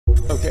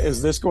Okay,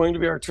 is this going to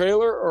be our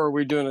trailer or are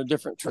we doing a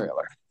different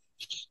trailer?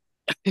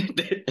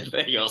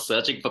 You're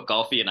searching for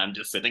coffee and I'm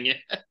just sitting here.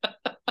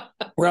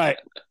 Right.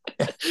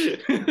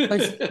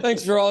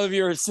 Thanks for all of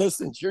your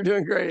assistance. You're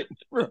doing great.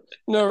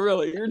 No,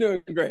 really, you're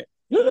doing great.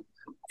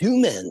 Two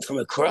men from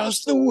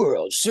across the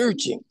world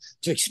searching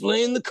to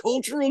explain the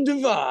cultural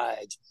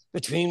divide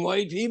between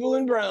white people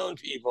and brown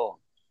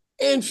people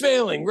and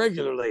failing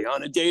regularly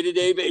on a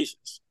day-to-day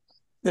basis.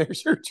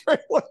 There's your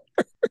trailer.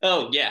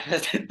 Oh, yeah,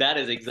 that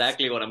is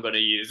exactly what I'm going to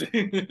use.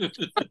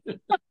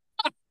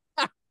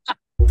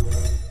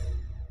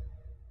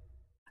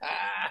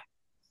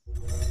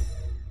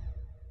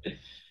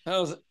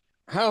 How's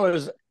how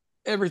is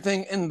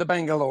everything in the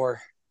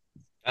Bangalore?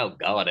 Oh,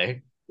 God, eh?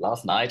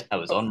 Last night I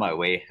was on my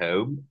way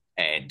home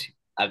and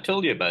I've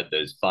told you about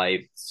those five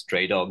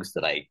stray dogs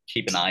that I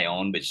keep an eye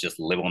on, which just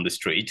live on the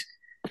street.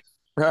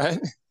 Right?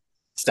 So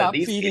Stop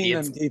these feeding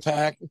them, idiots,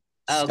 Deepak.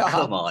 oh, come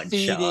Stop on,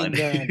 Sean.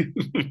 feeding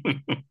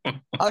them.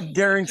 I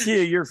guarantee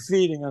you, you're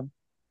feeding them.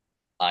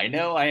 I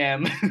know I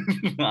am.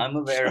 I'm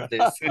aware of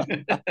this.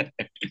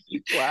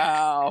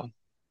 Wow.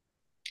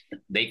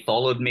 They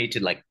followed me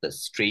to like the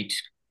street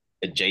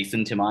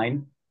adjacent to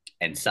mine,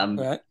 and some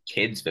Right.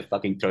 kids were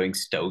fucking throwing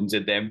stones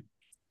at them.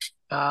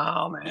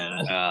 Oh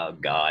man, Oh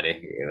God,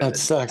 it was that a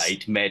sucks.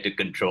 nightmare to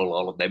control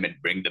all of them and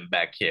bring them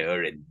back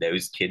here. And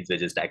those kids are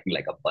just acting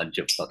like a bunch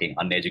of fucking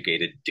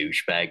uneducated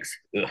douchebags.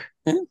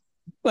 Ugh.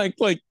 Like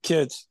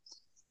kids.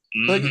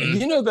 Like Mm-hmm.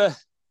 you know the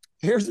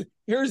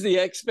here's the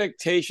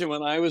expectation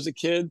when I was a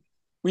kid.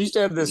 We used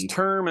to have this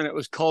term and it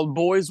was called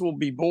boys will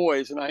be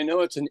boys. And I know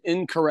it's an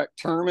incorrect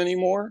term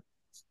anymore,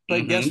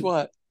 but guess Mm-hmm.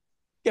 what?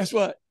 Guess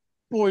what?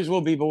 Boys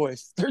will be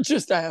boys. They're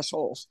just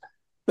assholes.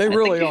 They I think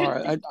really you should.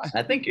 are.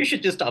 I think you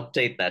should just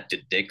update that to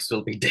dicks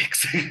will be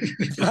dicks.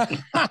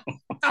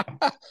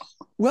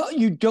 Well,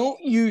 you don't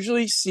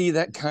usually see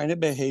that kind of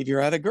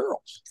behavior out of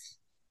girls.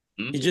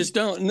 You Mm-hmm. just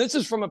don't. And this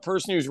is from a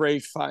person who's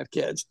raised five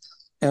kids.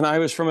 And I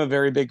was from a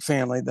very big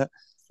family. The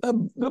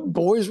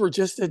boys were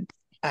just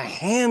a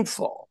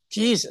handful.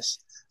 Jesus.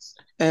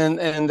 And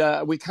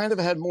we kind of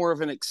had more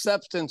of an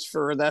acceptance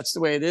for that's the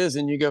way it is.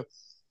 And you go,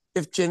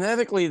 if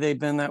genetically they've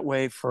been that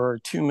way for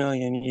 2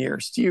 million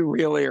years, do you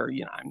really, or,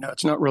 I know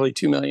it's not really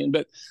 2 million,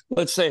 but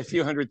let's say a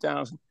few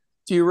 100,000,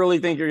 do you really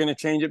think you're going to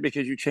change it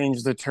because you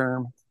changed the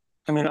term?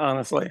 I mean,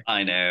 honestly,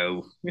 I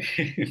know.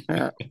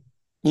 yeah.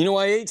 You know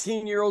why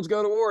 18-year-olds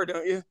go to war,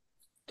 don't you?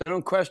 They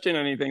don't question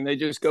anything. They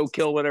just go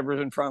kill whatever's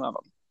in front of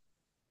them.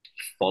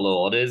 Follow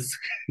orders.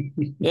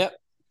 Yep.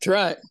 That's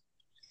right.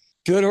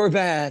 Good or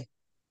bad.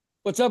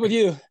 What's up with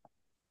you?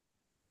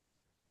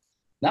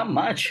 Not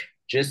much.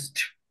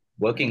 Just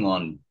working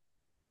on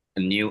a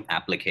new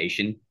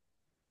application.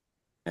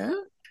 Yeah.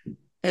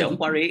 Don't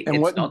worry, And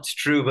it's what, not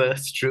Struber.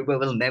 Struber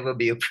will never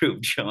be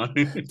approved, Sean.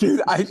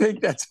 dude, I think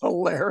that's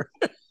hilarious.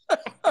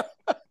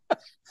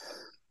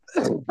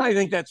 I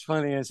think that's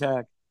funny as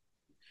heck.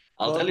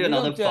 I'll tell Well, you we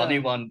another don't, funny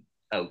one.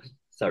 Oh,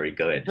 sorry,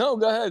 go ahead. no,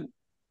 go ahead.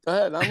 Go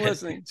ahead. I'm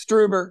listening.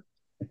 Struber.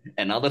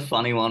 Another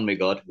funny one we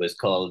got was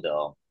called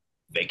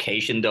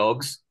vacation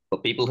dogs for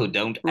people who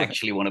don't Right.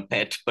 actually want a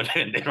pet, but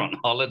when they're on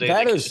holiday, they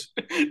That is,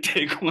 can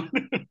take one.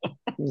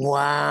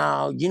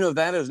 wow.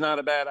 That is not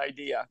a bad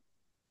idea.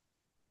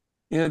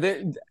 You know,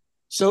 they,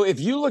 so if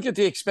you look at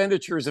the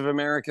expenditures of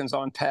Americans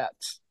on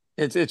pets,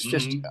 it's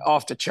just Mm-hmm.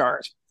 off the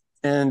chart.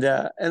 And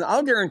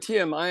I'll guarantee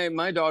you,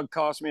 my dog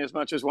costs me as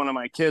much as one of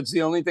my kids.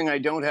 The only thing I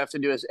don't have to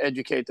do is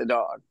educate the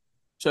dog.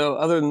 So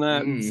other than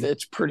that, Mm.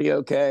 it's pretty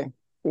okay.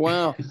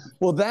 Wow.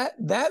 Well,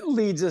 that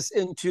leads us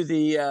into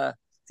the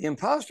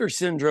imposter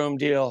syndrome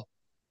deal.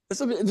 This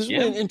will be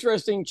Yeah, an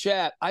interesting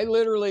chat. I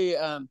literally,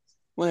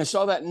 when I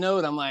saw that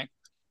note, I'm like,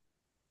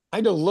 I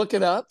had to look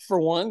it up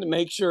for one to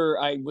make sure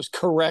I was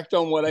correct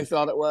on what I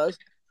thought it was.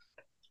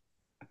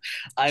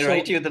 So I I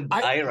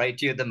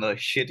write you the most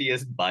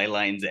shittiest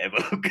bylines ever.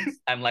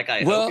 I'm like, I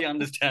hope he well,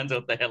 understands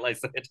what the hell I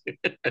said.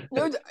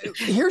 no,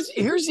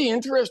 here's the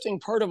interesting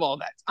part of all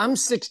that. I'm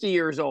 60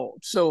 years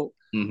old,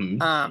 Mm-hmm.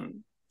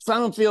 so I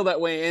don't feel that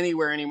way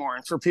anywhere anymore.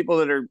 And for people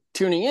that are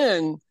tuning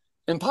in,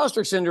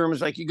 imposter syndrome is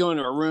like you go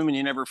into a room and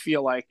you never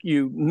feel like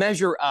you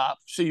measure up,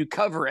 so you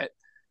cover it.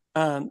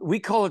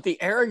 We call it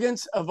the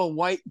arrogance of a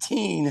white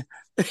teen.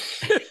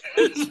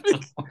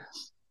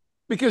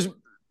 Because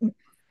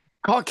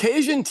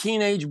Caucasian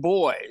teenage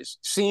boys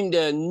seem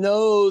to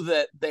know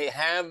that they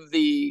have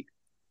the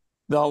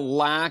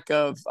lack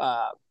of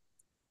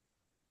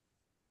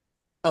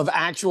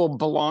actual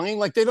belonging.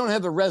 Like they don't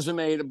have the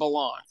resume to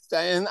belong.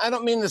 And I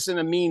don't mean this in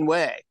a mean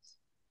way,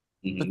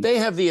 but Mm-hmm. they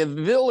have the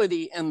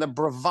ability and the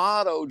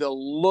bravado to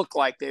look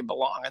like they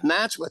belong. And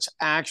that's what's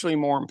actually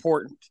more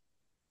important.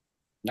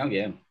 Oh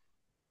yeah.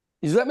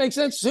 Does that make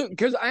sense?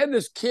 Because I had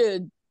this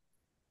kid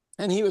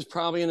and he was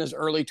probably in his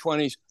early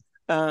 20s.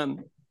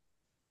 Um,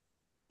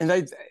 and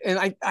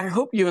I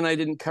hope you and I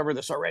didn't cover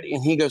this already.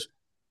 And he goes,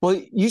 well,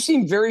 you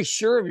seem very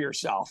sure of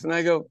yourself. And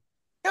I go,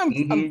 yeah, I'm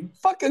Mm-hmm.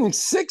 fucking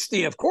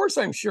 60. Of course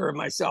I'm sure of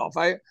myself.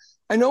 I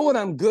know what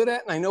I'm good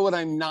at and I know what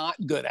I'm not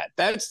good at.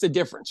 That's the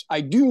difference. I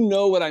do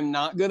know what I'm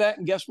not good at.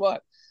 And guess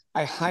what?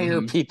 I hire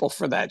Mm-hmm. people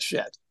for that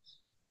shit.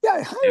 Yeah,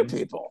 I hire Yep.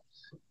 people.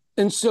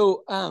 And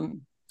so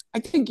I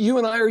think you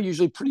and I are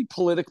usually pretty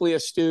politically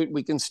astute.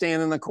 We can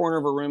stand in the corner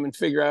of a room and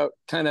figure out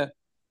kind of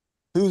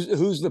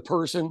who's the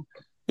person,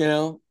 you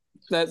know,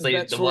 So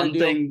that sort of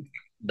deal.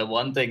 the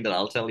one thing that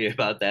I'll tell you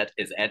about that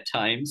is at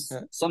times,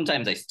 Yeah,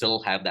 sometimes I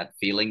still have that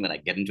feeling when I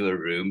get into a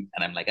room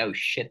and I'm like, oh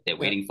shit, they're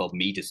yeah, waiting for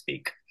me to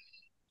speak.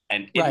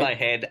 And in right. my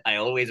head, I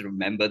always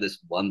remember this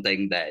one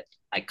thing that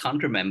I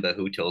can't remember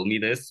who told me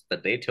this,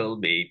 but they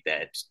told me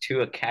that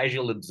to a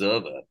casual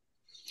observer,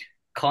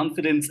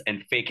 confidence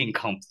and faking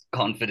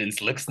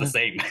confidence looks the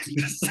same.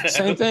 Same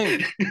So,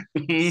 thing.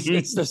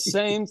 It's the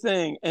same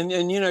thing. And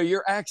you know,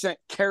 your accent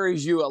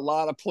carries you a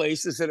lot of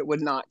places that it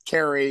would not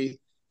carry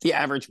the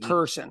average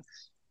person.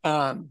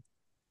 Um,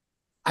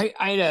 I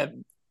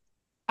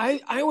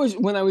I was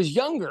when I was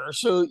younger.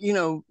 So you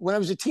know, when I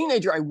was a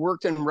teenager, I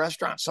worked in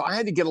restaurants, so I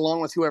had to get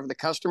along with whoever the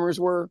customers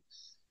were.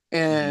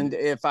 And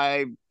if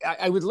I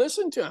would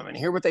listen to them and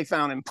hear what they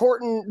found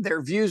important,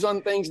 their views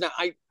on things. Now,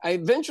 I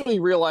eventually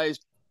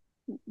realized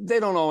they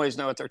don't always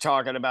know what they're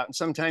talking about, and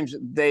sometimes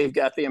they've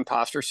got the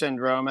imposter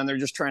syndrome and they're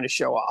just trying to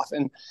show off.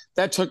 And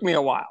that took me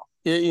a while.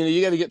 You know,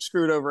 you got to get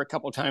screwed over a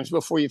couple of times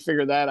before you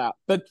figure that out.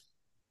 But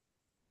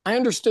I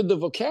understood the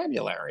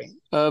vocabulary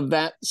of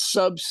that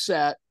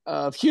subset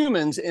of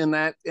humans in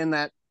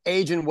that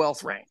age and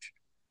wealth range,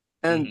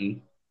 and Mm-hmm.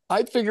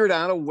 I figured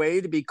out a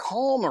way to be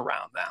calm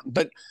around them.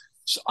 But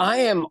so I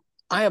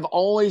have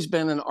always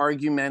been an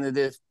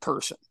argumentative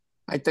person.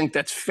 I think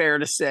that's fair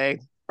to say,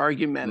 Mm-hmm.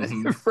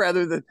 argumentative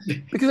rather than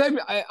because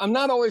I'm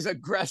not always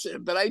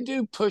aggressive, but I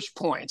do push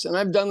points, and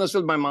I've done this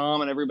with my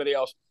mom and everybody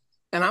else.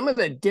 And I'm at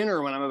a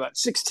dinner when I'm about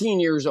 16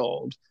 years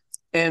old,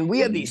 and we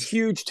had these Mm-hmm.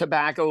 huge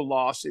tobacco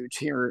lawsuits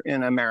here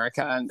in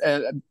America,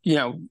 and you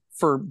know,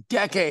 for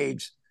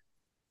decades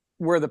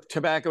where the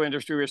tobacco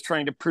industry was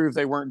trying to prove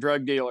they weren't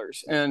drug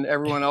dealers, and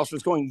everyone else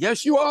was going,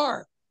 "Yes, you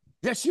are.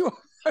 Yes, you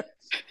are."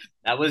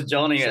 That was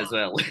Johnny So, as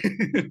well.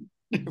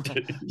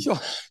 so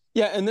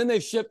yeah, and then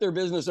they've shipped their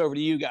business over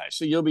to you guys,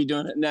 so you'll be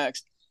doing it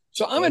next.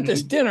 So I'm at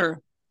this Mm-hmm.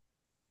 dinner,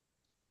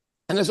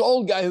 and this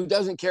old guy who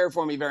doesn't care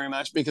for me very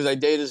much because I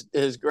date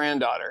his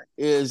granddaughter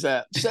is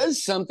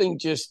says something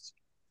just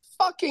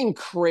fucking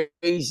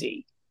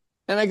crazy,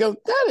 and I go,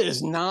 "That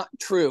is not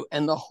true,"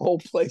 and the whole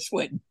place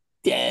went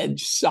dead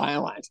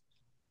silent.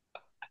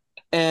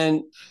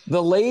 And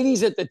the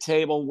ladies at the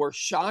table were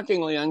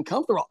shockingly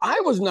uncomfortable.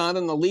 I was not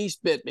in the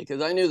least bit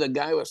because I knew the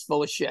guy was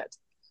full of shit.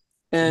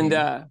 And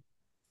Mm-hmm.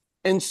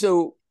 and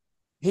so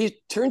he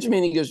turns to me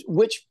and he goes,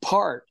 "Which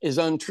part is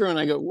untrue?" And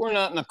I go, "We're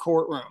not in a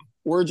courtroom.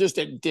 We're just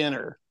at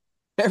dinner.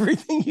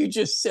 Everything you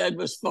just said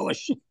was full of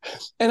shit."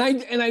 And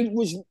I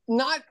was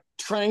not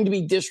trying to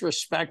be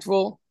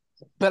disrespectful,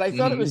 but I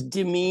thought it was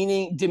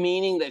Mm-hmm.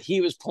 demeaning that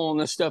he was pulling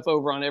this stuff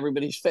over on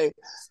everybody's face.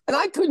 And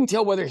I couldn't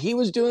tell whether he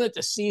was doing it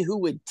to see who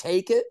would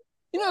take it.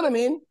 You know what I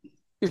mean?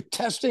 You're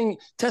testing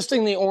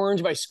the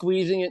orange by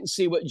squeezing it and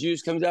see what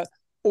juice comes out.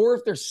 Or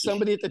if there's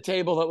somebody at the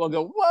table that will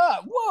go,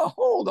 whoa,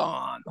 hold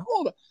on.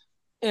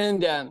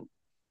 And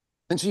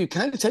and so you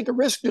kind of take a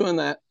risk doing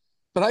that.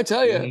 But I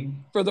tell you, Mm-hmm.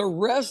 for the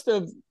rest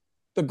of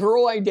the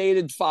girl I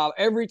dated, Father,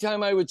 every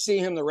time I would see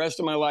him the rest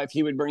of my life,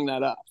 he would bring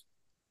that up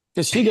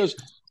because she goes,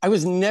 I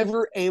was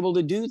never able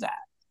to do that.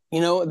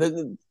 You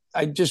know,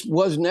 I just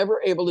was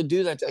never able to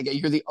do that.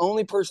 You're the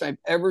only person I've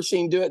ever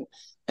seen do it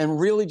and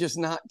really just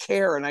not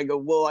care. And I go,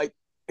 well, I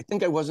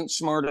think I wasn't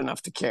smart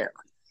enough to care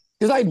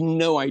because I had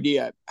no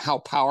idea how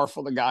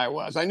powerful the guy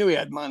was. I knew he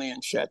had money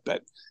and shit,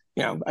 but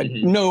you know, I had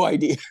Mm-hmm. no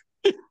idea.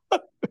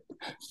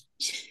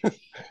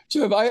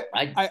 So if I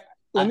I,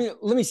 let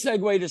me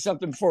segue to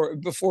something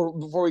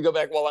before we go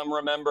back while I'm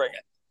remembering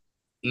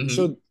it. mm-hmm.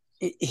 So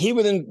he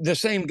would the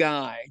same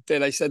guy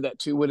that I said that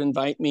to would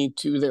invite me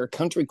to their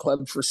country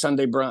club for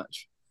Sunday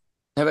brunch.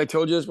 Have I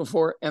told you this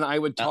before? And I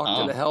would talk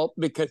to the Uh-uh. help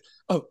because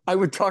I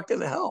would talk to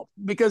the help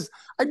because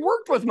I'd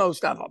worked with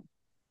most of them.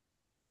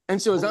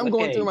 And so as Oh, I'm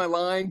going through okay. my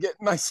line, getting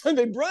my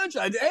Sunday brunch,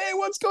 I'd, hey,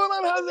 what's going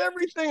on? How's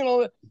everything? And all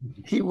that.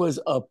 He was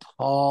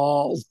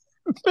appalled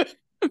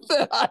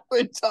that I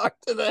would talk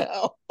to the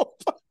help.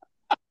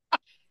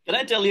 Can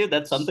I tell you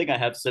that's something I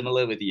have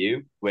similar with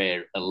you,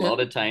 where a Yeah, lot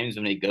of times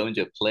when I go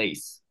into a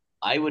place,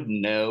 I would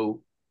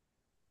know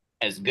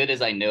as good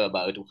as I know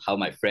about how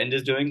my friend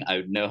is doing, I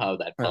would know how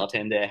that right,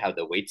 bartender, how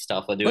the wait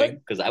staff are right, doing,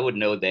 because I would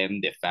know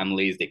them, their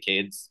families, their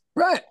kids.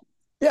 right.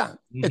 Yeah,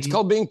 it's Mm-hmm.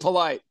 called being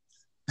polite.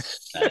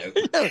 I know.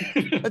 Yeah,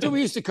 that's what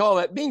we used to call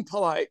that, being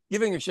polite,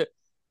 giving a shit.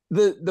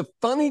 The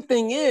funny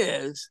thing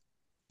is,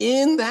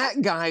 in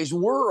that guy's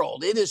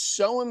world, it is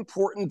so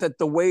important that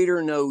the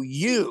waiter know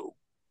you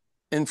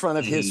in front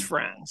of his Mm-hmm.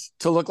 friends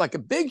to look like a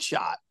big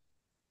shot,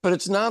 but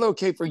it's not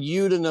okay for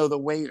you to know the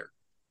waiter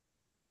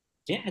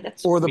Yeah,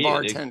 that's or the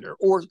weird. bartender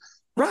or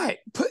right.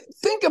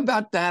 Think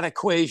about that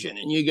equation,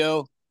 and you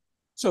go,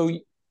 so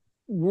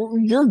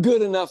you're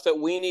good enough that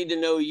we need to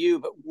know you,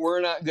 but we're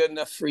not good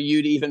enough for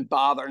you to even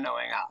bother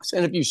knowing us.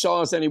 And if you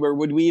saw us anywhere,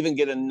 would we even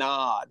get a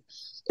nod?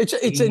 It's an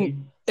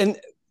Mm-hmm. and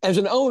as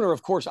an owner,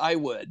 of course, I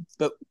would,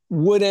 but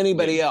would Yeah.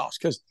 anybody else?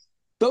 Because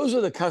those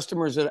are the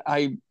customers that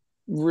I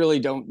really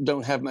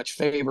don't have much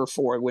favor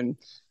for when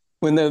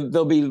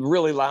they'll be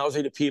really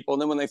lousy to people,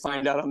 and then when they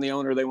find out I'm the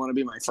owner, they want to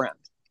be my friend.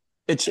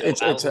 It's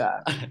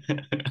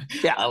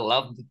yeah. I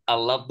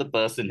love the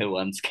person who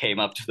once came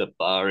up to the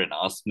bar and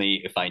asked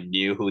me if I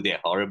knew who their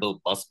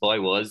horrible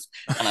busboy was,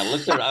 and I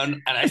looked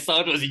around and I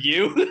saw it was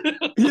you.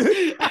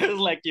 I was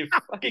like, "You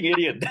fucking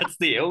idiot! That's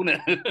the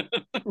owner."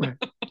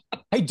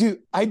 I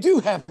do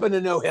happen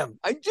to know him.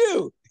 I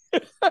do.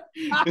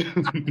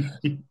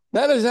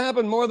 That has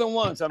happened more than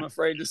once, I'm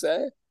afraid to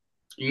say.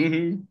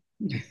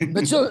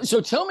 But so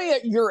tell me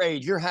at your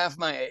age, you're half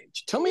my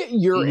age. Tell me at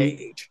your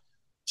age.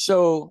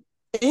 So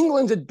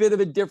England's a bit of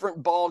a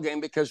different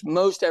ballgame because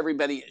most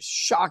everybody is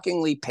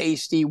shockingly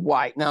pasty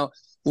white. Now,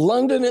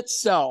 London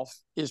itself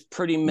is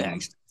pretty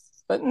mixed,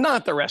 but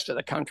not the rest of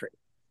the country.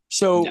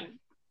 So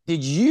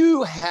did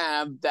you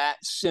have that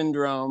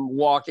syndrome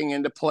walking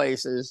into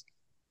places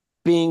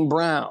being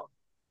brown?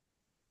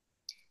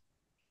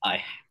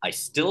 I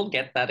still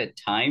get that at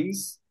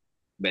times,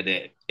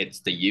 whether it's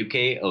the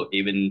UK or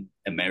even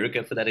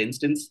America for that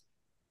instance.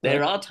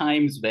 There are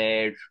times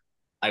where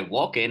I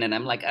walk in and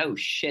I'm like, oh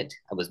shit,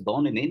 I was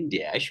born in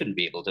India. I shouldn't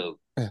be able to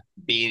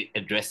be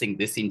addressing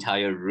this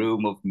entire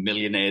room of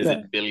millionaires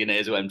and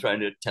billionaires who I'm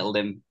trying to tell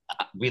them,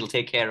 we'll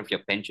take care of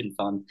your pension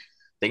fund,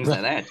 things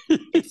like that.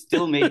 It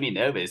still made me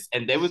nervous.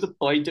 And there was a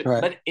point,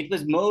 but it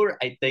was more,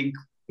 I think,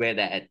 where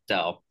that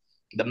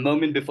the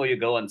moment before you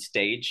go on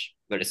stage,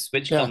 where a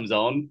switch comes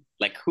on,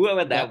 like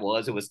whoever that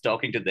was who was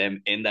talking to them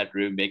in that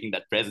room making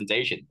that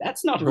presentation,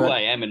 that's not who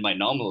I am in my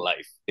normal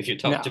life, if you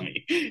talk to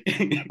me.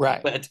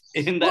 But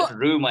in that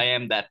room, I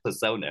am that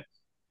persona.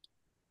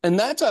 And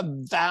that's a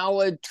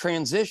valid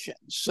transition.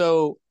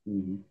 So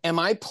am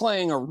I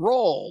playing a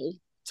role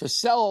to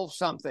sell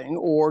something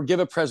or give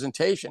a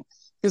presentation?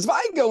 Because if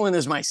I go in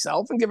as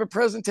myself and give a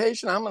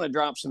presentation, I'm going to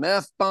drop some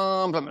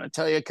F-bombs. I'm going to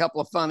tell you a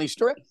couple of funny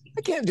stories.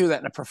 I can't do that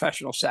in a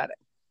professional setting.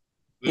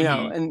 You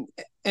know, and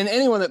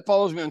anyone that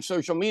follows me on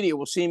social media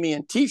will see me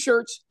in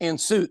T-shirts and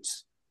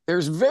suits.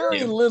 There's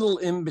very little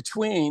in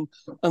between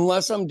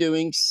unless I'm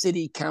doing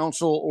city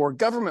council or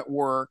government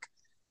work.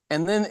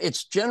 And then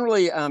it's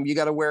generally you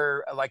got to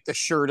wear like the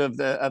shirt of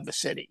the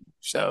city.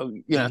 So,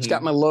 you know, it's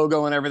got my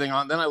logo and everything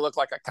on. Then I look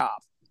like a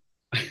cop.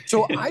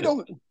 So I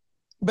don't.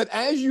 But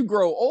as you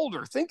grow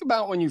older, think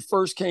about when you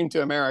first came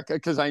to America,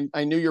 because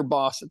I knew your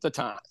boss at the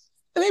time.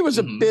 And he was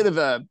a bit of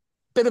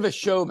a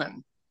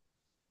showman.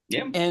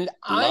 Yeah. And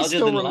I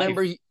still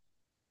remember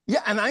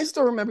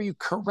you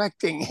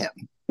correcting him,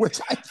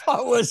 which I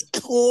thought was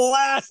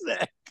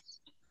classic.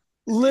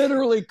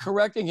 Literally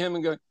correcting him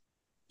and going,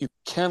 you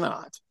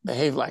cannot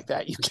behave like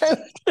that. You can't.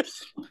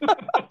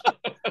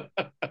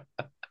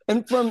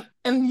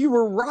 and you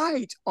were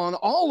right on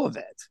all of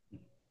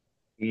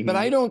it. But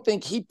I don't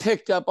think he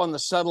picked up on the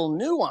subtle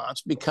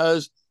nuance,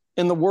 because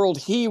in the world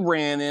he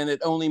ran in,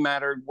 it only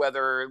mattered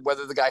whether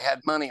the guy had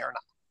money or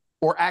not,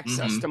 or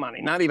access to money,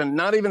 not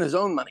even his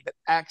own money, but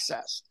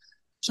access.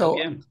 So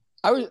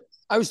I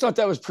always thought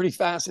that was pretty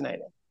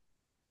fascinating.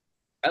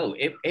 Oh,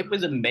 it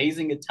was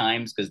amazing at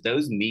times, because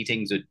those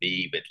meetings would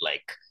be with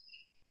like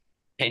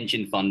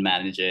pension fund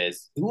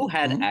managers who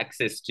had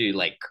access to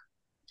like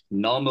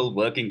normal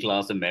working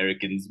class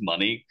Americans'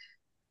 money.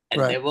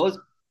 And there was,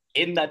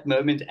 in that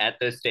moment at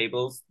those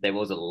tables, there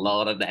was a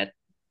lot of that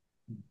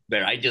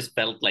where I just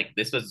felt like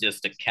this was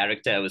just a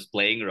character I was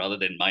playing rather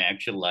than my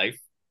actual life.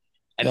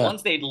 And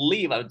once they'd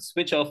leave, I would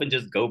switch off and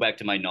just go back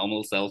to my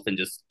normal self and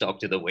just talk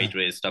to the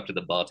waitress, talk to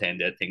the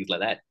bartender, things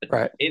like that.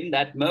 But in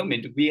that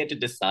moment, we had to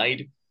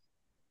decide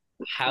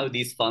how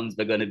these funds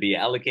were going to be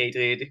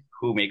allocated,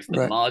 who makes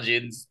the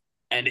margins.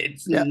 And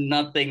it's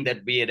nothing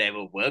that we had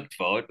ever worked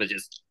for. It was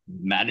just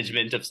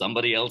management of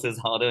somebody else's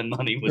hard-earned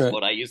money was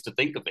what I used to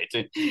think of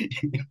it.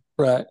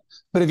 Right.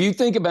 But if you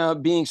think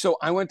about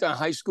I went to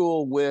high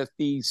school with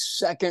the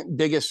second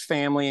biggest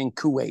family in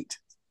Kuwait.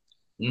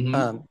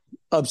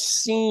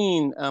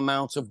 Obscene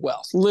amounts of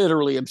wealth,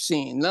 literally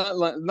obscene. Not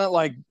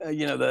like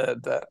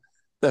the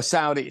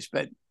Saudis,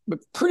 but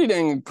pretty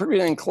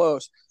dang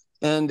close.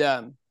 And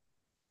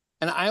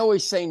I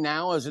always say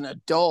now, as an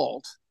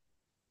adult,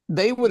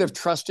 they would have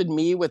trusted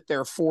me with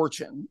their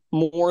fortune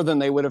more than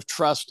they would have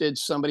trusted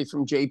somebody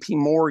from J.P.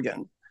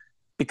 Morgan,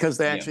 because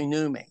they actually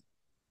knew me.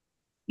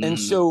 And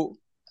so,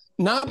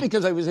 not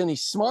because I was any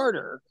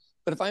smarter,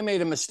 but if I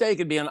made a mistake,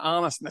 it'd be an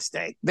honest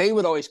mistake. They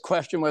would always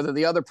question whether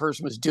the other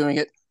person was doing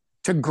it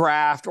to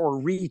graft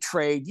or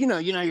retrade. You know,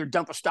 you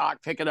dump a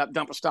stock, pick it up,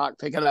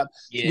 to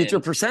get your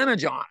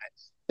percentage on it.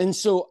 And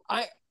so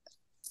I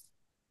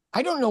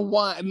don't know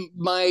why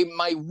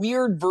my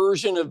weird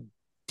version of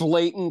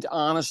blatant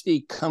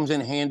honesty comes in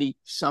handy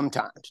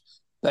sometimes,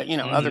 but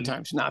other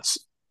times not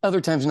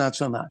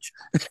so much.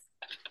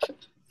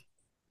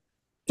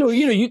 So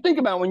you think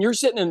about when you're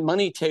sitting in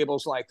money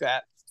tables like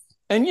that,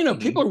 and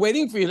people are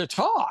waiting for you to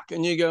talk,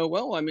 and you go,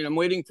 well, I mean, I'm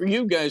waiting for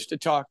you guys to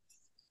talk.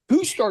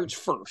 Who starts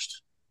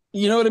first?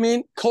 You know what I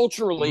mean?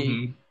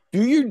 Culturally,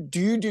 do you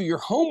do your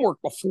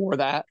homework before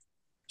that?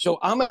 So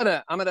I'm at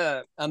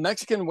a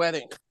Mexican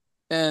wedding,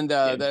 And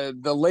Yeah.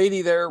 the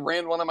lady there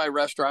ran one of my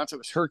restaurants. It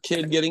was her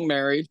kid getting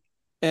married,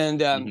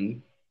 and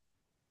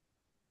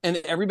and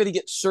everybody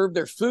gets served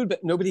their food,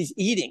 but nobody's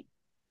eating.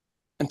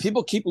 And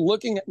people keep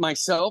looking at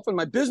myself and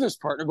my business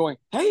partner, going,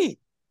 "Hey,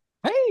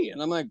 hey,"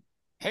 and I'm like,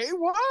 "Hey,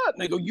 what?"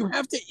 And they go, "You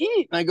have to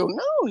eat." And I go,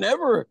 "No,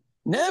 never,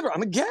 never.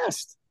 I'm a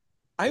guest."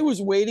 I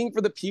was waiting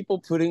for the people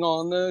putting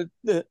on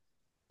the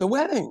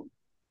wedding.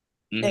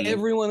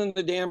 Everyone in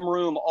the damn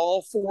room,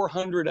 all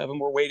 400 of them,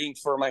 were waiting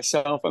for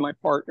myself and my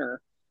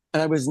partner.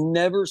 And I was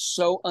never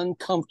so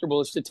uncomfortable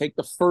as to take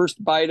the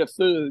first bite of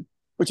food,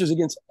 which is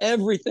against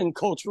everything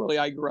culturally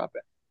I grew up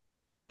in.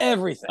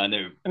 Everything. I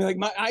know. I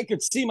mean, I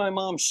could see my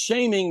mom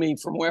shaming me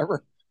from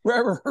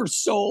wherever her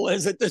soul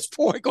is at this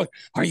point, going,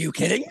 "Are you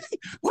kidding me?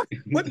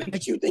 What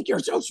makes you think you're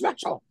so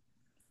special?"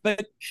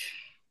 But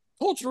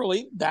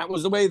culturally, that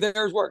was the way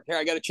theirs worked. Here,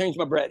 I got to change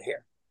my bread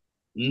here.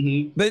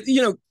 But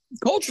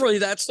culturally,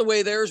 that's the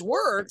way theirs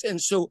worked.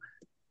 And so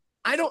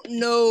I don't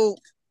know,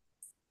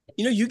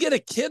 you get a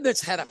kid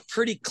that's had a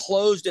pretty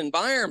closed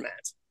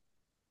environment,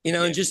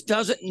 and just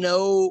doesn't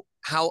know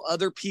how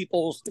other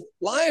people's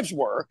lives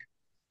work.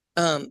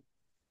 How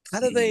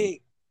do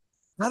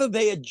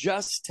they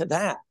adjust to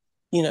that?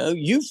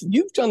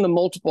 You've done the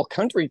multiple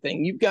country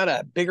thing. You've got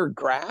a bigger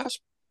grasp.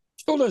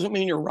 Still doesn't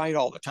mean you're right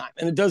all the time.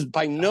 And it does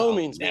by no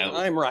means mean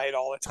I'm right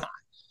all the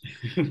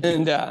time.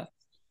 And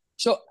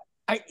so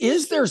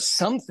is there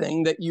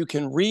something that you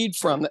can read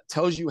from that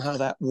tells you how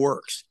that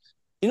works?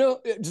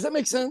 Does that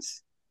make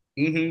sense?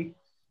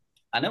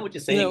 I know what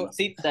you're saying.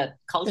 See, that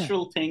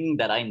cultural thing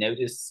that I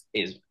notice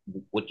is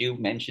what you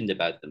mentioned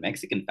about the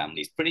Mexican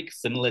family is pretty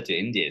similar to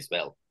India as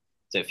well.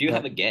 So if you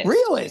have a guest,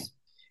 really,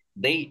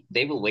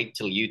 they will wait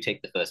till you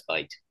take the first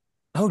bite.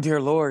 Oh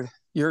dear Lord,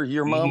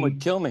 your mom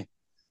would kill me.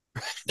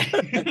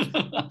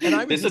 And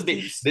I this would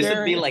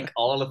be like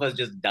all of us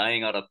just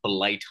dying out of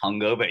polite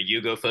hunger. But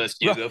you go first,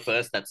 you go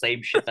first. That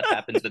same shit that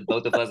happens with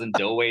both of us in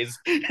doorways.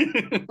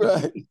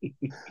 Right.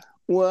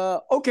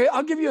 Well, okay,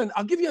 I'll give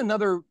you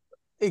another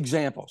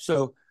example.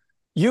 So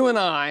you and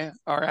I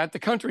are at the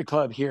country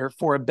club here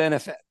for a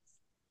benefit.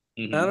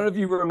 I don't know if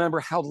you remember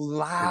how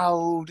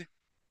loud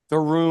the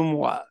room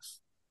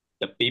was.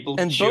 The people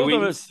and chewing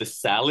both of us, the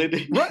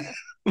salad.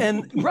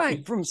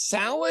 Right, from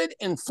salad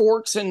and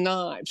forks and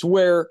knives,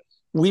 where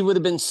we would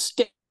have been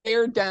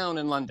stared down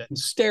in London,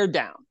 stared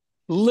down.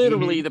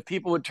 Literally, the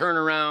people would turn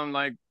around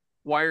like,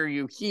 "Why are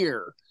you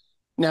here?"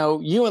 Now,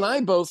 you and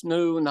I both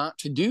knew not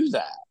to do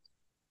that.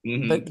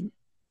 But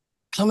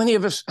how many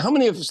of us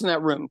in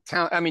that room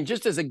count? I mean,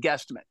 just as a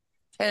guesstimate,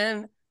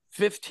 10,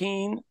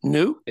 15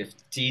 knew?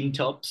 15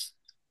 tops.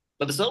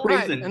 But the sole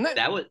reason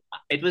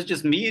it was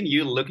just me and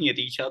you looking at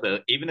each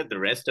other, even at the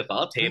rest of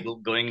our table,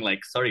 going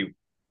like, "Sorry,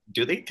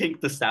 do they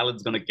think the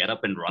salad's going to get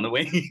up and run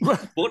away?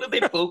 What are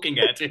they poking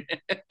at?"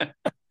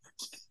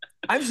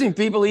 I've seen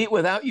people eat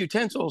without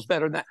utensils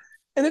better than that.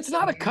 And it's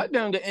not a cut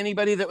down to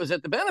anybody that was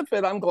at the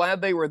benefit. I'm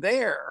glad they were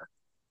there.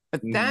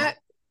 But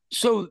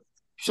so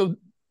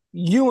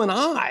you and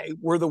I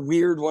were the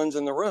weird ones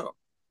in the room.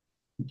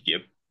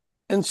 Yep.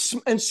 And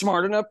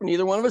smart enough,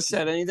 neither one of us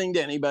said anything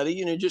to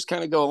anybody. Just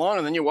kind of go along,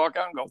 and then you walk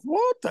out and go,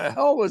 "What the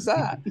hell was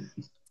that?"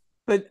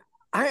 But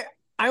I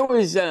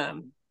always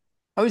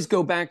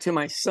go back to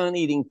my son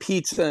eating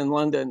pizza in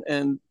London,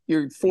 and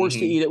you're forced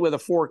to eat it with a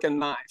fork and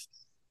knife.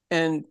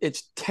 And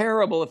it's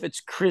terrible if it's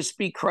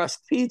crispy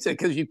crust pizza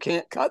because you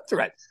can't cut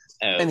through it.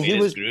 And he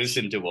was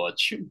gruesome to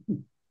watch.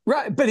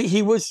 Right, but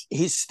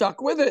he's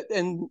stuck with it,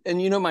 and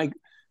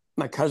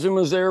my cousin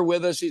was there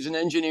with us. He's an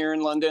engineer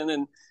in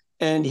London,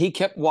 and he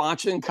kept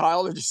watching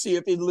Kyle to see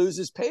if he'd lose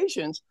his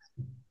patience.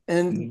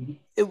 And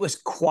it was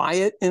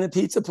quiet in a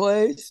pizza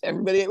place.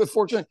 Everybody ate with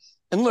forks.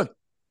 And look,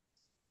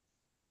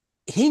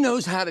 he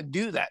knows how to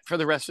do that for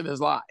the rest of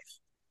his life.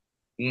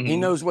 He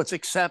knows what's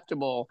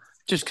acceptable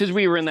just because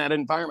we were in that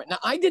environment. Now,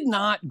 I did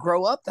not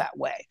grow up that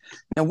way.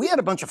 Now, we had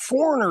a bunch of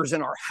foreigners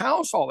in our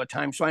house all the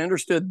time, so I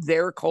understood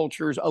their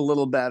cultures a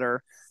little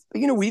better.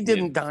 But, we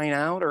didn't dine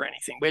out or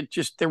anything.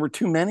 There were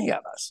too many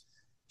of us.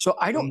 So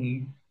I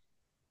don't,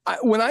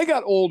 when I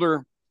got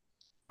older,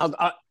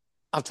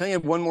 I'll tell you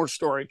one more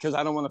story because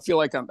I don't want to feel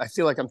like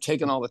I'm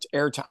taking all this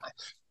airtime.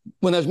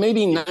 When I was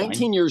maybe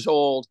 19 years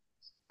old,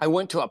 I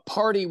went to a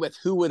party with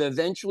who would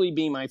eventually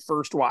be my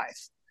first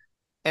wife.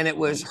 And it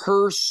was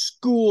her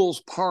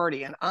school's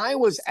party. And I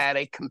was at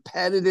a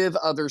competitive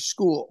other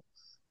school,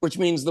 which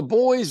means the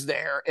boys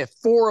there, if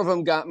 4 of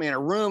them got me in a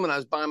room and I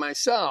was by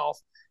myself,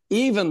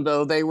 even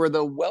though they were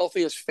the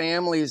wealthiest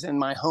families in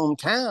my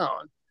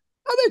hometown,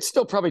 they'd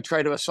still probably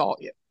try to assault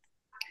you.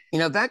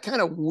 That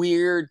kind of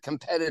weird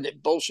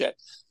competitive bullshit.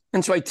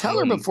 And so I tell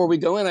her before we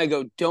go in, I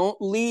go, "Don't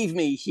leave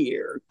me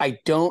here. I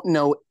don't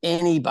know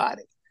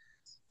anybody."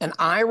 And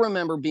I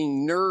remember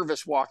being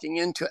nervous walking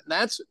into it.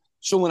 And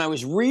so when I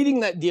was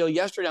reading that deal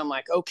yesterday, I'm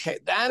like, okay,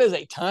 that is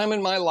a time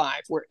in my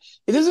life where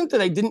it isn't that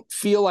I didn't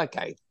feel like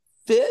I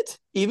fit,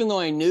 even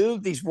though I knew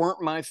these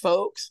weren't my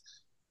folks.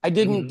 I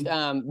didn't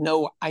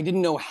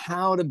know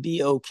how to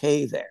be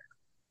okay there.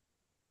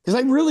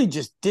 because I really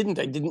just didn't.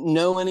 I didn't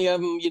know any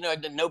of them. I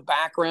did no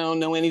background,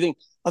 no anything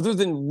other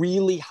than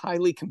really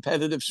highly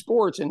competitive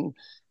sports,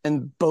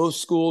 and both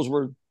schools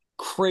were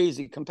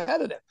crazy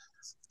competitive.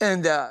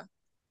 And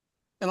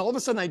all of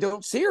a sudden, I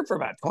don't see her for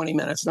about 20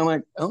 minutes, and I'm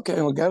like, okay,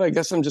 well, God, I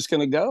guess I'm just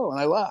going to go, and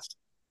I left.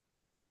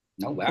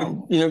 Oh And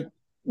wow.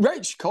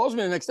 right? She calls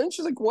me the next day, and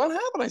she's like, "What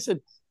happened?" I said,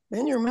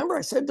 "Man, you remember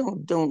I said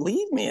don't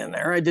leave me in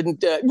there. I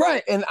didn't."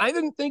 Right, and I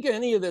didn't think of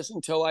any of this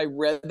until I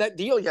read that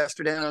deal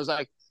yesterday, and I was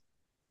like,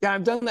 yeah,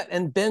 I've done that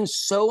and been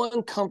so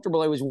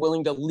uncomfortable. I was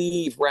willing to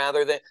leave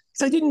rather than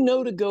because I didn't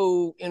know to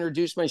go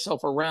introduce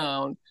myself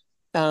around.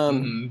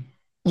 Um, Mm-hmm.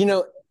 you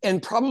know,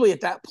 and probably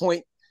at that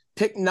point,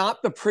 pick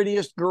not the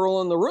prettiest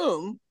girl in the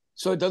room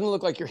so it doesn't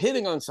look like you're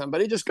hitting on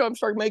somebody. Just go and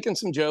start making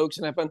some jokes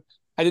and have fun.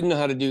 I didn't know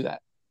how to do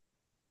that.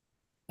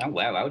 Oh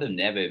wow, I would have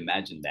never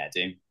imagined that,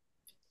 Tim.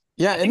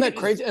 Yeah, I isn't think it that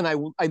was. crazy? And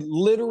I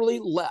literally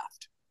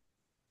left.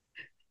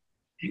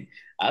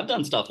 I've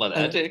done stuff like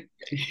that And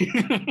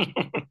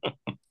too.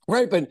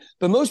 right, but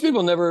most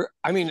people never.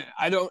 I mean,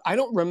 I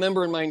don't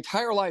remember in my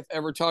entire life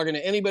ever talking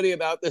to anybody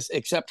about this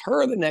except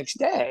her the next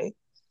day.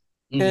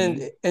 And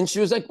Mm-hmm. and she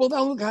was like, "Well,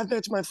 oh God,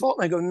 that's my fault."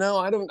 And I go, "No,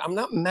 I don't. I'm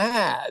not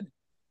mad.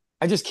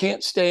 I just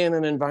can't stay in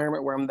an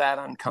environment where I'm that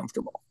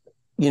uncomfortable.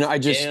 I Yeah,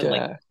 just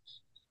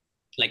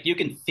like you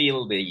can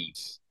feel the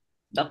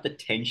not the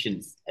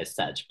tensions as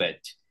such, but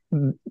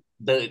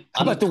the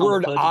how about the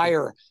word uncomfortable.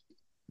 ire?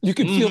 You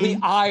could feel the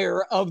Mm-hmm.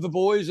 ire of the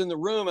boys in the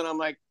room, and I'm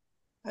like,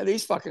 hey,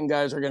 these fucking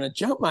guys are gonna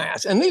jump my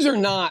ass. And these are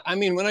not. I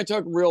mean, when I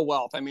talk real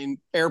wealth, I mean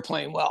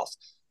airplane wealth.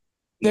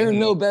 They're Mm-hmm.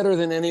 no better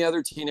than any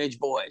other teenage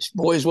boys.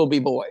 Boys will be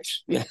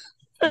boys. Yeah.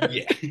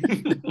 Yeah.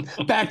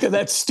 Back to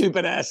that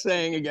stupid ass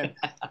saying again.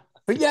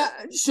 But yeah,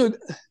 so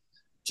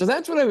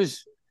that's what I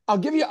was. I'll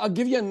give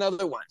you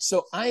another one.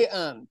 So I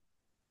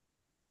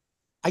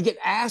get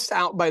asked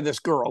out by this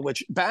girl,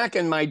 which back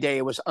in my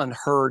day was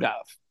unheard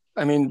of.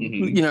 I mean,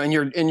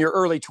 Mm-hmm. in your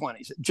early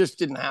 20s, it just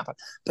didn't happen.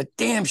 But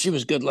damn, she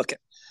was good looking.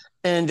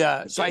 And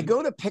so I Okay.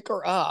 go to pick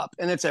her up,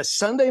 and it's it's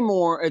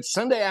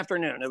Sunday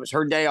afternoon. It was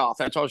her day off.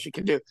 That's all she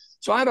could do.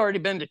 So I'd already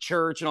been to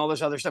church and all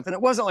this other stuff, and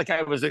it wasn't like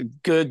I was a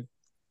good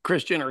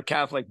Christian or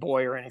Catholic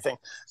boy or anything.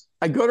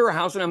 I go to her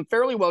house, and I'm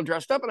fairly well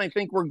dressed up, and I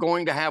think we're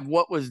going to have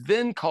what was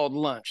then called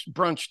lunch.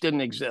 Brunch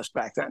didn't exist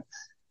back then,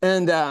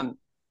 and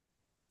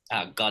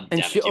Oh, God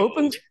and damn she it, you're old.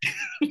 opens.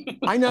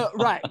 I know,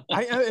 right?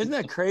 Isn't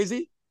that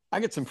crazy? I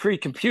get some free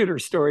computer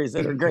stories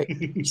that are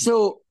great.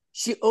 So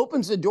she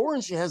opens the door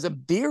and she has a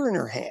beer in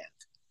her hand,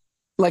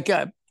 like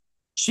a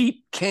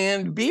cheap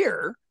canned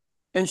beer,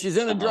 and she's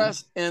in a Uh-huh.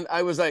 dress. And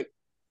I was like,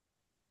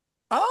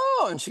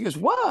 "Oh!" And she goes,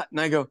 "What?" And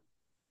I go,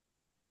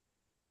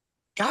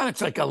 "God,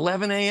 it's like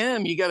 11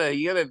 a.m. You got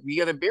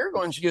a beer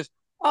going." She goes,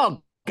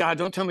 "Oh God,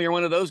 don't tell me you're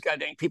one of those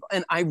goddamn people."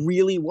 And I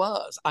really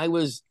was. I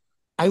was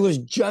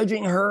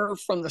judging her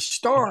from the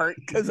start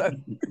because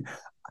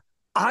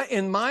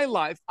in my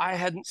life I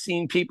hadn't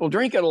seen people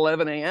drink at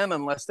 11 a.m.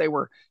 unless they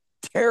were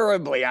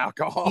terribly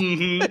alcoholic.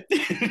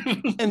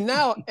 Mm-hmm. And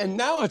now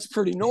it's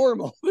pretty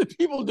normal that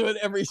people do it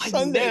every I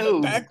Sunday. But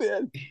know. back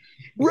then,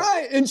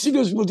 right? And she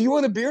goes, "Well, do you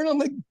want a beer?" And I'm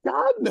like,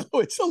 "God, no,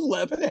 it's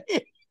 11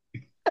 a.m."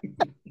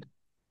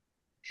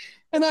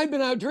 And I've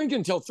been out drinking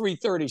until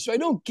 3:30, so I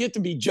don't get to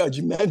be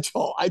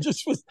judgmental. I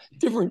just was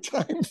different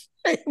time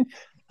frame.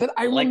 But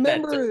I I like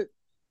that. remember.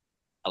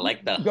 I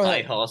like the Go high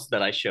ahead. horse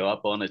that I show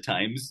up on at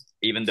times,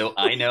 even though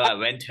I know I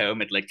went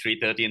home at like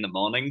 3:30 in the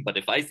morning. But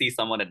if I see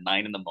someone at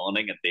 9 in the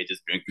morning and they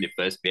just drink their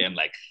first beer, I'm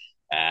like,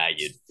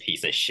 you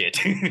piece of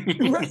shit.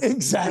 Right,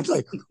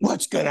 exactly.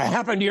 What's going to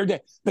happen to your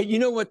dad? But you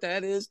know what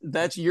that is?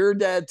 That's your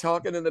dad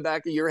talking in the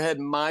back of your head,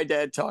 and my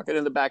dad talking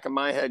in the back of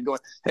my head, going,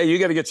 "Hey, you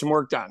got to get some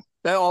work done.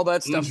 All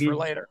that stuff's for Mm-hmm.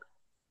 later."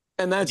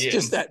 And that's Yeah.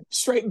 just that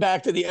straight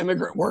back to the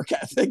immigrant work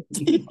ethic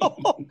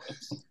deal.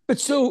 But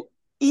so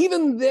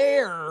even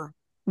there,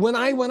 when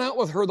I went out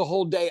with her the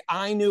whole day,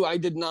 I knew I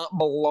did not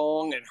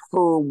belong in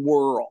her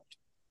world.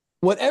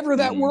 Whatever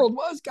that Mm-hmm. world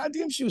was,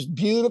 goddamn, she was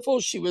beautiful.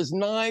 She was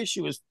nice.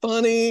 She was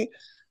funny.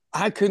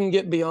 I couldn't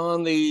get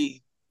beyond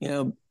the, you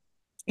know,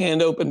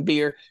 canned open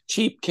beer,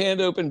 cheap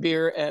canned open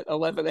beer at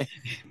 11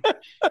 a.m.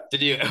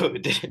 Did you,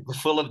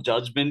 full of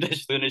judgment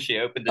as soon as she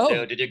opened the door,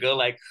 Oh, did you go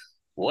like,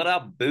 what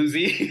up,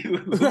 boozy? Who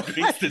drinks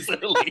right. this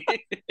early?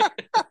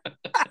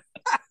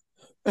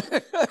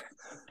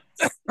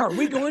 Are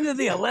we going to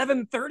the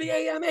 11:30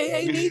 a.m.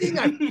 AA meeting?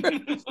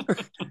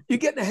 You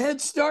getting a head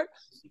start?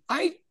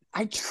 I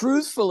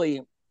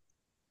truthfully,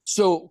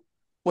 so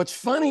what's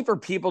funny for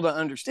people to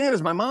understand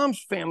is my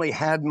mom's family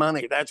had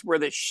money. That's where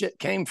this shit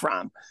came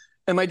from.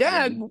 And my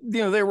dad,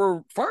 Mm-hmm. they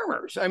were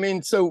farmers. I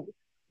mean, so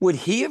would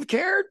he have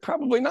cared?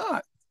 Probably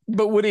not.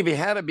 But would he have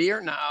had a beer?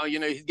 No,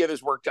 he'd get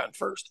his work done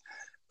first.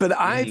 But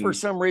I, for Mm-hmm.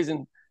 some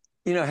reason,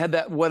 had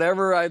that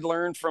whatever I'd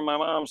learned from my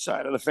mom's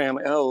side of the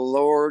family. Oh,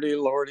 Lordy,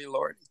 Lordy,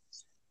 Lordy.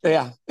 Yeah.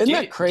 Yeah. Isn't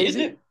that Do you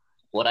crazy? know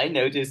what I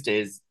noticed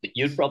is that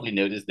you'd probably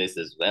noticed this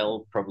as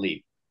well,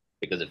 probably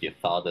because of your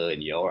father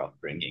and your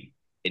upbringing.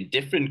 In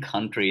different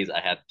countries, I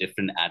have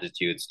different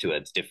attitudes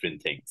towards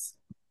different things,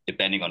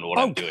 depending on what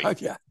Oh, I'm doing.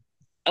 God, yeah.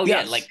 Oh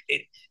yeah, Yes.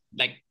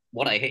 like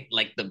what I hate,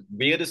 like the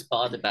weirdest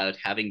part about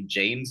having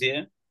James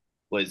here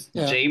was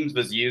Yeah. James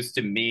was used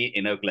to me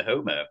in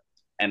Oklahoma,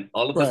 and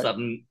all of a Right.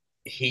 sudden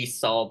he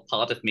saw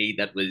part of me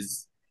that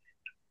was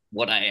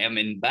what I am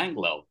in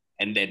Bangalore.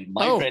 And then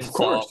my Oh, of friends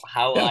saw course.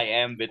 how Yeah. I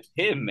am with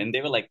him, and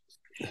they were like,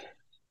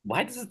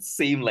 why does it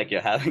seem like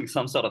you're having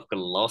some sort of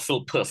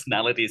colossal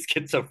personality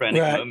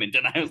schizophrenic Right. moment?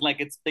 And I was like,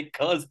 it's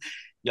because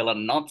y'all are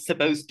not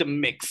supposed to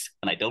mix.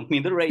 And I don't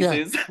mean the Yeah.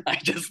 races, I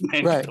just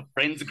meant Right. the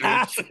friends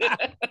groups.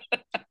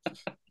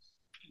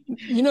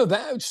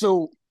 That,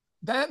 so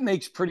that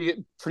makes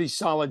pretty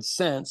solid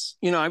sense.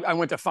 I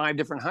went to 5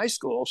 different high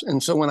schools,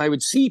 and so when I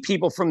would see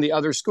people from the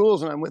other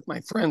schools and I'm with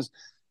my friends,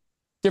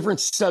 different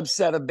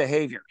subset of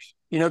behaviors,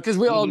 because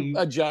we all Mm-hmm.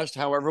 adjust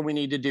however we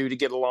need to do to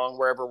get along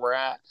wherever we're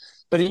at.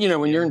 But when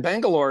you're Yeah. in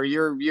Bangalore,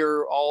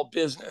 you're all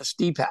business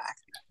DPAC,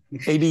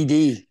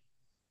 ABD,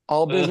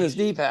 all business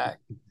DPAC.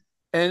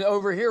 And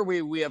over here,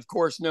 we of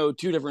course know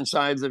 2 different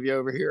sides of you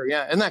over here.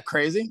 Yeah, isn't that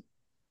crazy?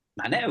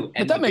 I know. But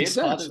And the that makes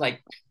weird part is sense.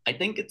 like, I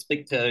think it's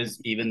because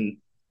even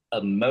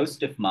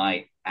most of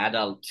my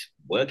adult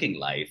working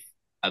life,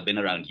 I've been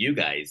around you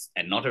guys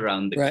and not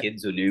around the Right.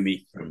 kids who knew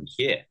me from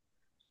here.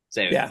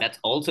 So Yeah. that's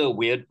also a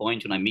weird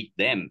point when I meet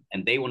them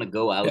and they want to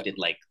go Yeah. out at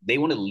like, they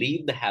want to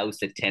leave the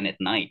house at 10 at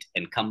night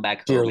and come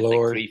back Dear home at like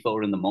Lord. 3,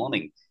 4 in the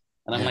morning.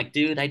 And I'm Yeah. like,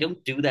 dude, I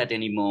don't do that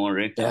anymore.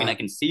 I mean, I Yeah.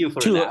 can see you for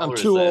an Too. I'm hour or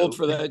too old so.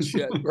 for that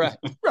shit. Right.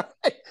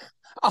 Right.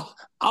 I'll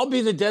I'll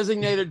be the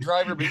designated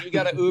driver, but you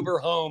got to Uber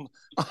home.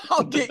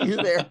 I'll get you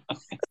there.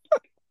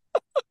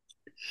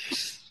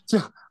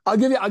 So I'll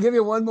give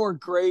you one more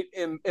great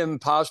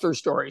imposter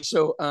story.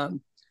 So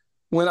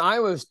when I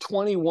was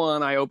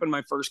 21, I opened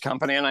my first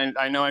company, and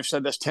I know I've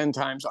said this 10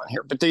 times on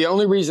here, but the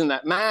only reason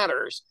that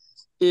matters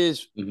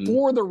is Mm-hmm.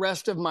 for the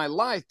rest of my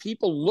life,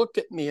 people looked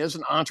at me as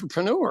an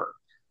entrepreneur.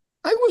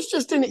 I was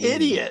just an Mm-hmm.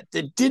 idiot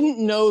that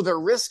didn't know the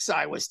risks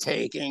I was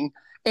taking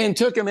and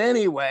took them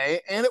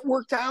anyway, and it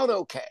worked out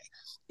okay.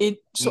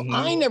 So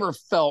I Mm-hmm. never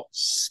felt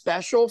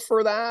special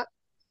for that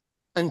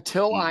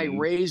until I Mm-hmm.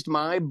 raised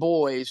my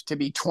boys to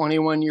be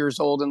 21 years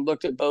old and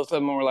looked at both of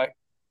them and were like,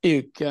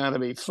 you gotta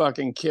be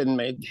fucking kidding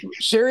me.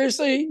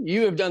 Seriously?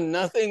 You have done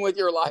nothing with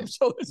your life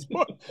till this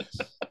point.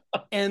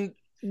 And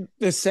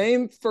the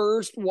same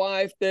first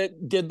wife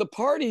that did the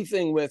party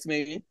thing with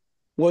me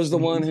was the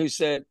one Mm-hmm. who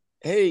said,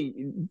 hey,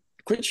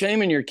 quit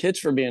shaming your kids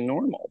for being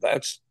normal.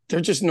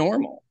 They're just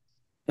normal.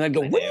 And I'd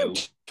go, I what are you know.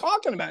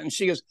 talking about? And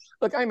she goes,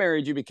 look, I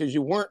married you because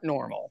you weren't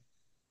normal,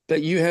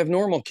 but you have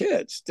normal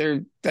kids.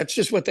 That's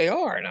just what they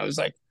are. And I was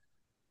like,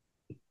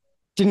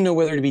 didn't know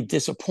whether to be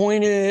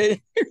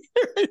disappointed,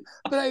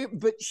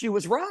 but she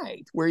was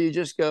right. Where you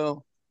just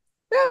go,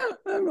 yeah,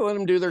 I'm gonna let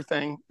them do their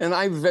thing, and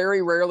I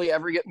very rarely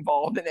ever get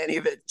involved in any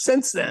of it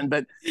since then.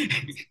 But you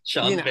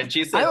Sean, know, when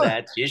she I said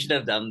that, you should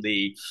have done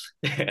the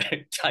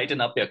tighten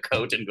up your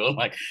coat and go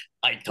like,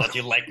 I thought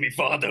you liked me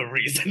for other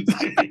reasons.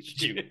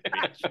 You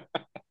bitch.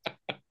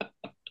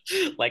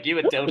 Like you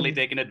were totally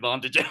taken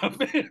advantage of.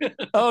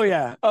 oh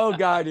yeah, oh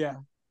god, yeah,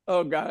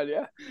 oh god,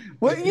 yeah.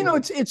 Well,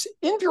 it's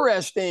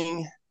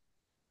interesting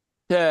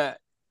to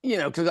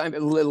because I'm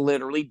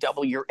literally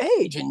double your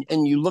age,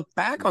 and you look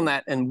back on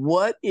that, and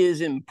what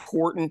is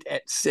important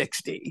at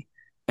 60,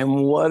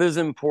 and what is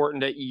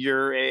important at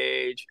your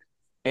age.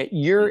 At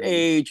your Mm-hmm.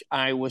 age,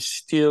 I was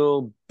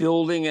still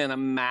building and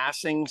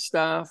amassing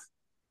stuff.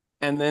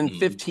 And then Mm-hmm.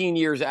 15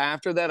 years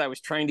after that, I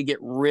was trying to get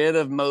rid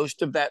of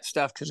most of that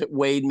stuff because it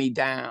weighed me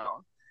down.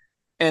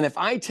 And if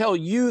I tell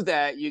you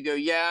that, you go,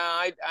 yeah,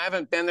 I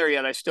haven't been there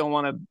yet. I still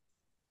want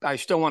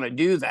to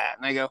do that.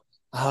 And I go,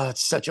 oh,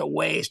 it's such a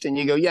waste. And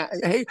you go, yeah,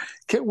 hey,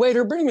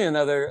 waiter, bring me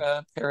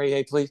another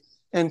Perrier, please.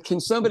 And can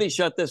somebody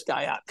shut this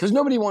guy up? Because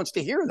nobody wants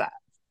to hear that,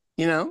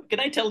 you know? Can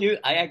I tell you,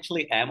 I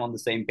actually am on the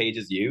same page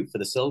as you for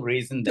the sole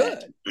reason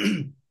that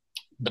Good.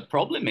 the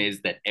problem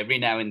is that every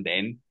now and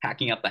then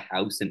packing up the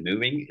house and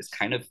moving is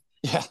kind of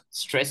Yeah.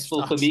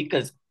 stressful for Sucks. me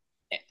because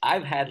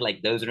I've had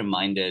like those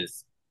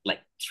reminders like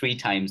 3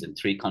 times in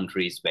 3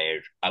 countries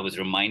where I was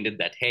reminded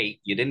that, hey,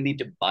 you didn't need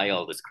to buy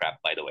all this crap,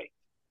 by the way,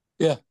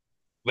 Yeah.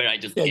 where I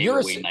just Yeah. gave You're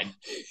a, away my,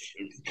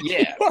 you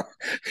yeah, are,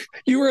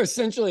 you were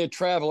essentially a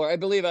traveler. I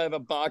believe I have a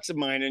box of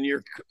mine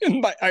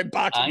a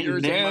box of I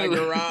yours in my know.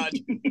 garage.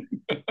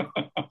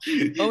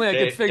 Only I could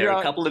There figure are a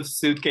out couple of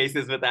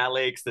suitcases with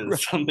Alex.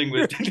 There's something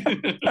with.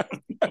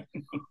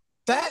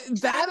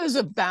 that is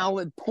a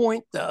valid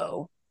point,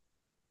 though.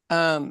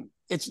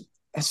 It's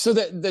so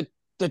that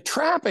the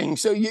trapping.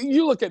 So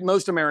you look at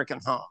most American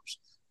homes.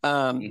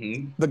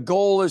 Mm-hmm. The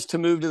goal is to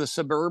move to the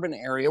suburban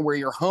area where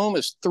your home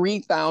is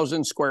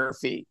 3,000 square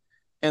feet,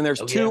 and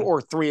there's Oh two yeah.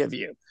 or three of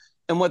you.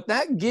 And what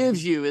that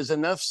gives you is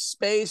enough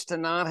space to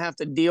not have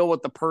to deal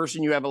with the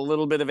person you have a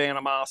little bit of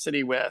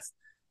animosity with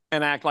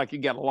and act like you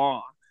get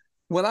along.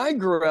 When I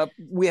grew up,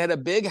 we had a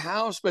big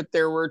house, but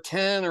there were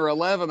 10 or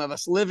 11 of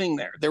us living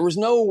there. There was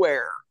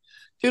nowhere.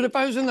 Dude, if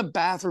I was in the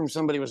bathroom,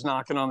 somebody was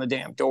knocking on the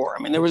damn door.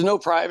 I mean, there was no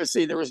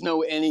privacy, there was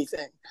no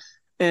anything.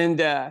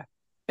 And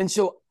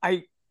so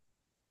I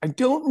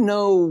don't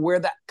know where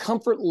that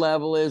comfort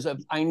level is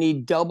of I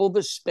need double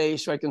the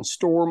space so I can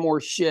store more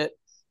shit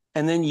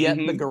And then yet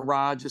the Mm-hmm.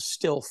 garage is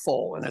still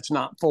full, and it's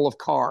not full of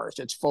cars.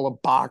 It's full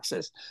of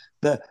boxes.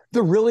 The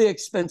really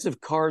expensive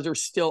cars are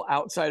still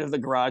outside of the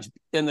garage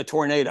in the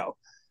tornado.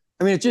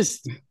 I mean, it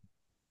just,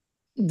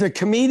 the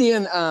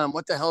comedian,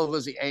 what the hell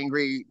was the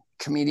angry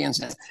comedian's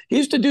name? He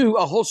used to do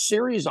a whole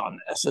series on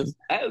this of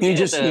Oh you yeah,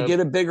 just you the get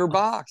a bigger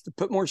box to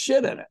put more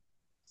shit in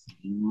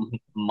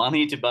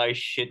money to buy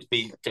shit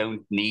we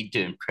don't need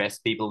to impress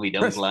people we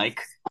don't it. like.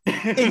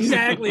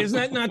 Exactly. Isn't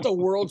that not the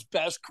world's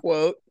best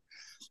quote?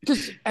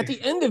 Because at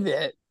the end of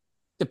it,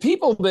 the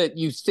people that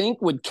you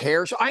think would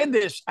care. So I had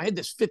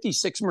this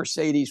 56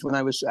 Mercedes when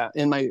I was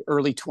in my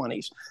early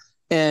 20s,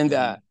 and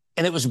Mm-hmm.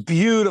 and it was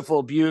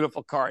beautiful,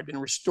 beautiful car. It'd been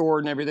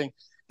restored and everything.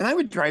 And I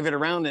would drive it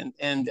around,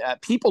 and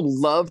people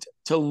loved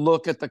to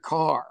look at the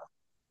car.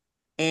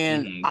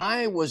 And Mm-hmm.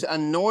 I was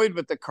annoyed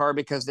with the car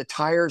because the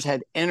tires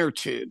had inner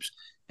tubes,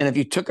 and if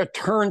you took a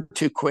turn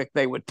too quick,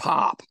 they would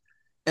pop.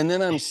 And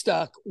then I'm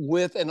stuck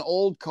with an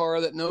old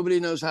car that nobody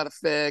knows how to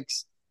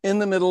fix in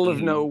the middle of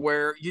Mm-hmm.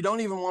 nowhere. You don't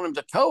even want them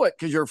to tow it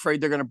because you're afraid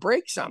they're going to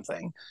break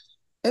something.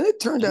 And it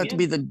turned Oh out to yeah.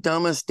 be the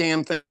dumbest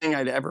damn thing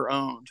I'd ever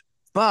owned.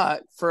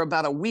 But for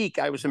about a week,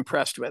 I was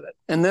impressed with it.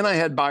 And then I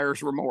had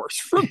buyer's remorse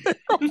from it.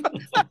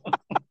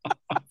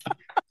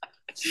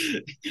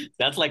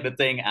 That's like the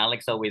thing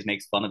Alex always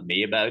makes fun of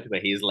me about,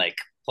 where he's like,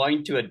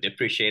 point to a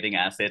depreciating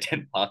asset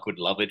and Park would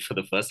love it for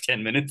the first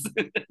 10 minutes.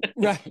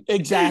 Right,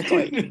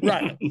 exactly.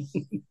 Right.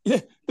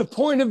 The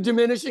point of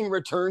diminishing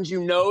returns,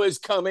 is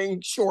coming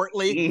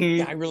shortly.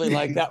 Yeah, I Mm-hmm. really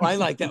like that. I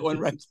like that one.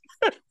 Right.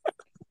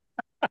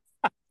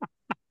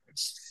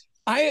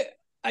 I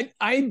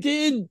I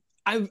did.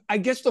 I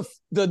guess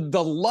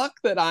the luck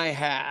that I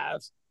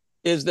have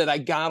is that I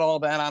got all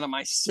that out of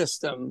my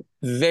system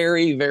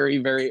very, very,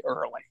 very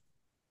early.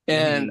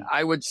 And Mm-hmm.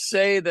 I would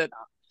say that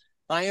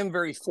I am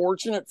very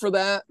fortunate for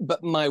that,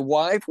 but my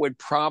wife would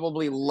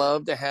probably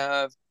love to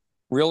have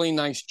really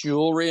nice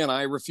jewelry, and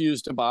I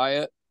refuse to buy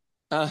it.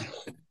 Uh,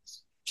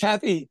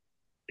 Kathy,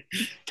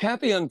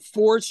 Kathy,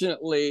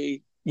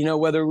 unfortunately,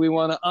 whether we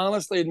want to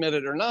honestly admit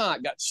it or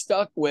not, got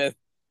stuck with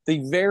the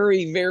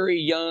very, very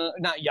young,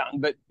 not young,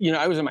 but,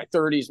 I was in my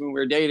 30s when we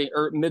were dating,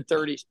 or mid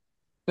 30s,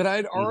 but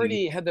I'd Mm-hmm.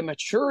 already had the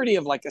maturity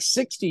of like a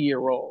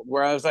 60-year-old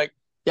where I was like,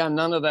 yeah,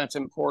 none of that's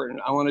important.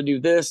 I want to do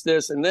this,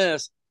 this, and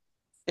this.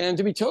 And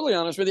to be totally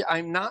honest with you,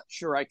 I'm not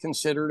sure I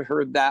considered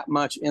her that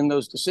much in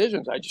those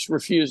decisions. I just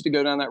refused to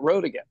go down that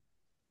road again.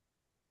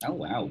 Oh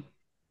wow.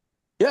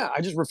 Yeah,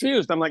 I just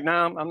refused. I'm like, no,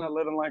 I'm not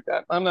living like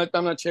that. I'm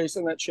not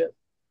chasing that shit.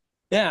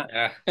 Yeah.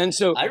 Uh, And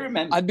so I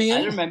remember I'd be I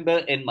in. remember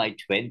in my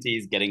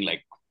 20s getting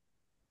like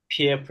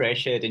peer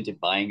pressured into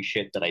buying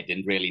shit that I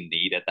didn't really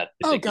need at that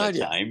Oh particular God,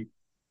 yeah. time.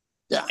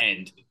 Yeah.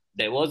 And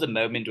there was a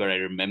moment where I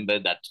remember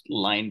that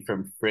line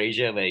from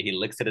Frasier where he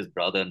looks at his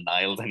brother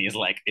Niles and he's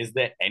like, "Is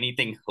there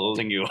anything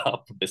holding you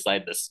up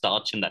beside the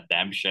starch in that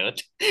damn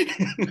shirt?"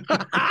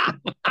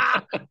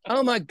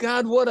 Oh my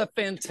God, what a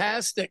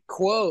fantastic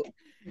quote.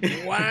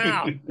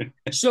 Wow.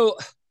 So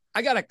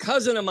I got a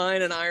cousin of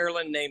mine in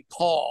Ireland named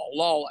Paul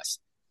Lawless.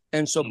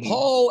 And so Mhm.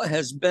 Paul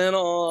has been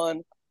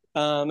on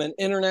an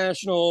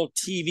international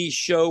TV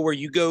show where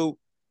you go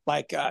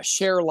like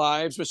share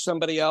lives with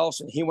somebody else.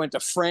 And he went to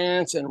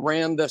France and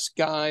ran this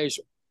guy's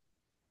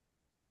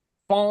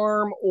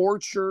farm,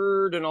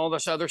 orchard, and all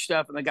this other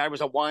stuff. And the guy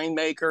was a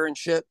winemaker and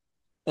shit.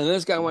 And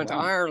this guy Oh, went to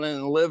wow. Ireland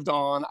and lived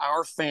on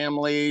our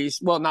family's,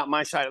 well, not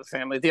my side of the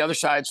family, the other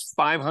side's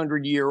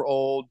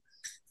 500-year-old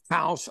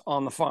house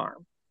on the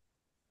farm.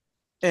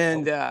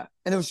 And Oh.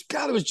 and it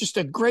was just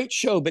a great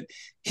show. But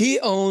he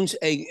owns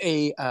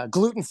a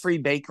gluten-free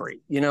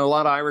bakery. A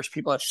lot of Irish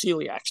people have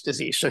celiac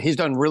disease, so he's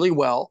done really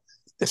well.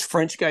 This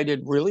French guy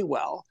did really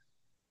well,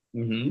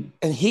 Mm-hmm.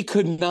 and he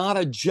could not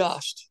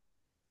adjust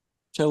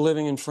to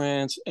living in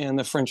France and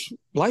the French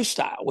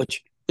lifestyle,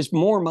 which is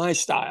more my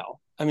style.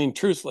 I mean,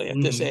 truthfully,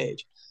 at this Mm-hmm.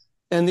 age.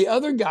 And the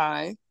other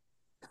guy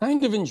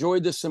kind of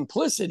enjoyed the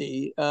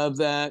simplicity of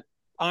that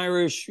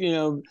Irish,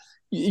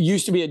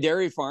 used to be a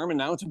dairy farm and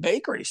now it's a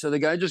bakery. So the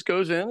guy just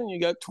goes in and you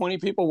got 20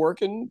 people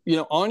working,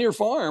 on your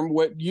farm.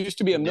 What used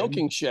to be a Yeah.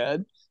 milking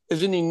shed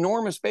is an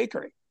enormous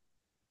bakery.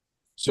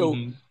 So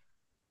Mm-hmm.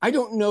 I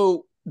don't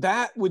know.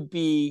 That would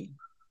be,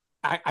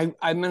 I'm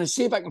going to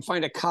see if I can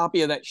find a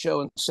copy of that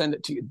show and send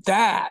it to you.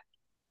 That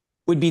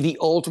would be the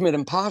ultimate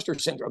imposter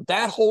syndrome.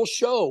 That whole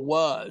show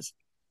was.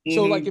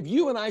 So, like, Mm-hmm. if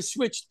you and I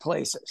switched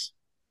places,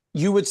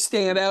 you would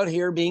stand out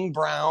here being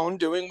brown,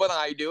 doing what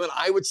I do, and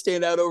I would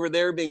stand out over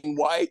there being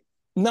white,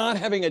 not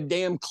having a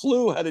damn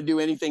clue how to do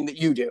anything that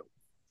you do.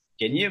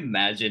 Can you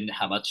imagine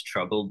how much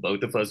trouble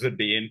both of us would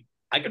be in?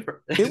 I could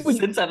It would,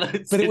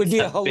 but it would since be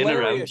a I've been around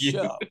hilarious you.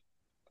 show.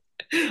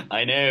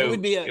 I It would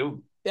know.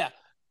 be yeah.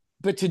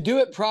 But to do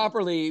it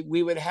properly,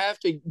 we would have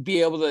to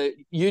be able to,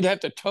 you'd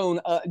have to tone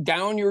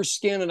down your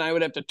skin and I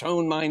would have to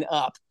tone mine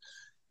up.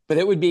 But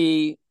it'd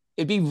be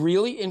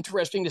really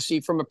interesting to see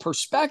from a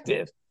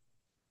perspective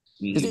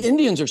because Mhm.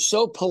 Indians are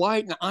so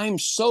polite and I'm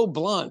so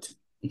blunt.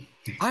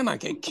 I might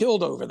get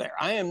killed over there.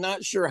 I am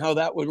not sure how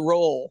that would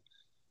roll.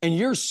 and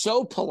you're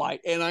so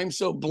polite and I'm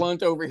so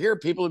blunt over here,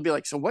 people would be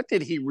like, so what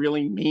did he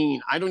really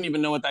mean? I don't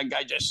even know what that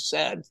guy just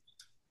said.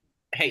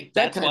 Hey,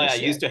 That that's kind why of I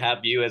used shit. to have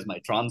you as my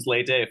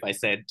translator. If I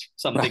said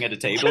something Right. at a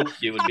table,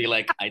 you would be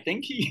like, I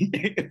think he,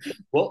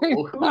 well,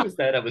 who was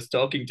that I was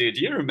talking to?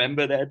 Do you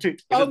remember that?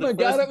 It Oh was the my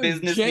God, first it was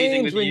business meeting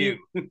James with when you.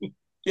 you,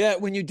 yeah,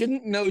 when you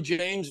didn't know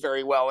James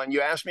very well and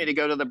you asked me to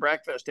go to the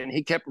breakfast and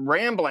he kept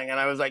rambling. And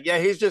I was like, yeah,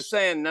 he's just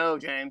saying no,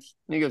 James.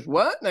 And he goes,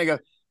 what? And I go,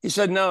 he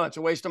said, no, it's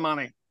a waste of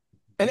money.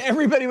 And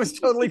everybody was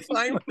totally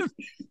fine with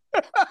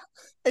it.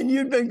 And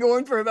you'd been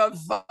going for about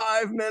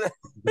 5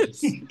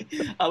 minutes.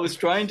 I was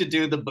trying to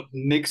do the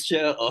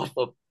mixture of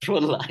a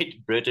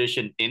polite British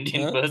and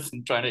Indian Huh?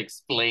 person trying to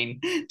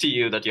explain to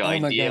you that your Oh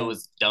my idea God.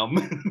 was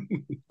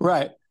dumb.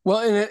 Right.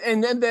 Well,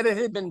 and then that it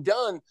had been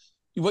done.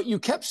 What you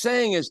kept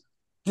saying is,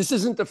 this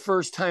isn't the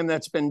first time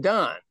that's been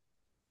done.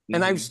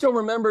 And I Mhm. still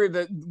remember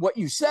that what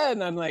you said.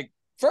 And I'm like,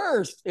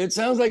 first, it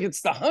sounds like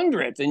it's the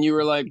 100th. And you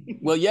were like,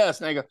 well, yes.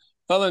 And I go,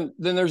 well,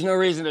 then there's no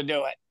reason to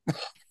do it.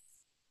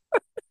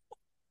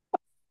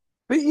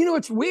 But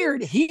it's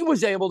weird. He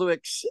was able to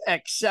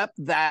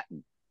accept that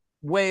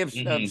way of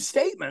Mhm.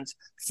 statements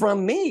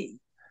from me.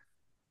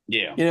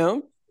 Yeah.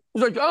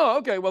 He's like, oh,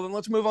 okay, well, then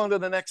let's move on to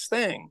the next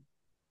thing.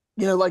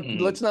 Like,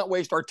 Mhm. let's not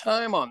waste our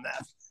time on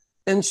that.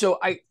 And so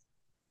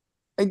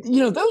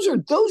those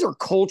are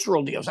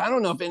cultural deals. I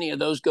don't know if any of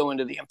those go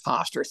into the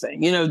imposter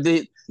thing. The No,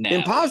 they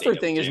imposter don't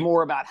thing is do.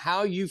 more about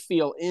how you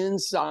feel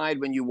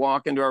inside when you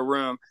walk into a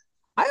room.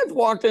 I have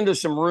walked into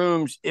some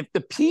rooms. If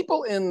the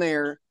people in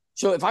there,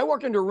 so if I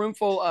walk into a room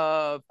full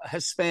of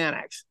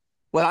Hispanics,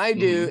 what I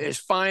do Mhm. is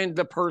find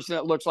the person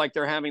that looks like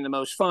they're having the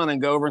most fun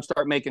and go over and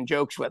start making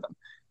jokes with them.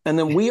 And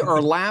then we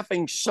are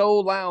laughing so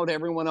loud,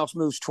 everyone else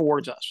moves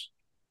towards us.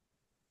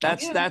 Oh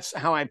That's yeah. that's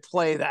how I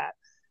play that.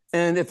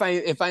 And if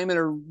I'm in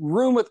a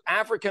room with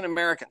African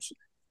Americans,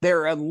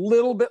 they're a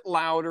little bit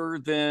louder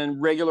than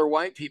regular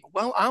white people.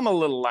 Well, I'm a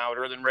little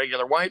louder than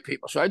regular white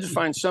people. So I just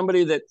find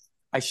somebody that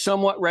I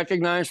somewhat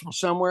recognize from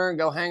somewhere and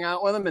go hang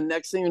out with them. And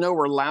next thing you know,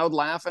 we're loud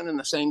laughing and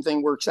the same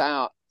thing works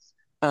out.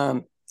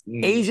 Um,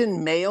 Mm.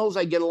 Asian males,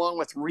 I get along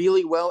with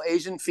really well.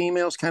 Asian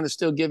females kind of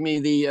still give me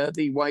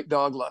the white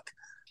dog look.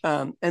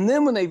 And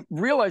then when they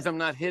realize I'm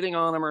not hitting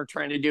on them or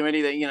trying to do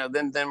anything,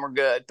 then we're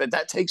good. But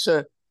that takes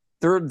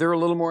they're a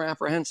little more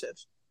apprehensive.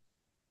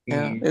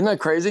 Yeah, Mhm. isn't that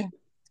crazy?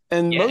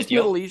 And Yeah, most Joe.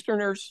 Middle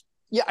Easterners,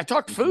 yeah, I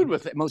talk food Mhm.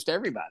 with most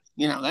everybody.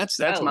 That's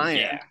Oh my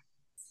yeah. end.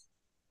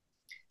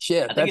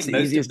 Shit, I think that's in the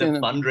most of easiest the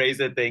end.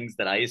 fundraiser things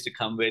that I used to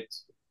come with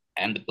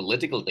and the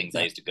political things I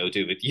Yeah, used to go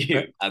to with right,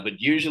 you, I would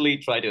usually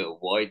try to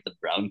avoid the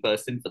brown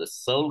person for the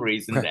sole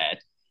reason right. that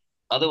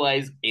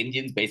otherwise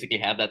Indians basically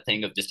have that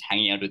thing of just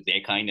hanging out with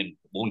their kind and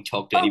won't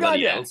talk to Oh God,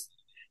 anybody yeah, else.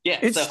 Yeah,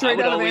 it's so I straight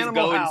would out of always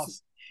Animal go and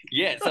House.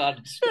 yeah, so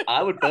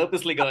I would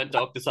purposely go and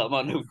talk to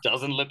someone who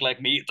doesn't look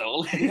like me at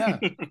all. Yeah.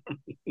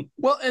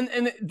 Well,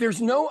 and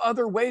there's no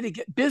other way to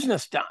get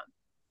business done.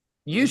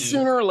 You Hmm.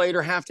 sooner or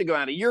later have to go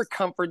out of your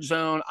comfort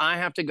zone. I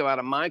have to go out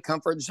of my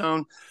comfort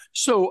zone.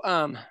 So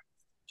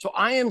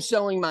I am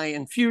selling my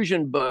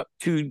infusion book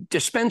to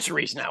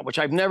dispensaries now, which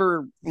I've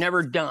never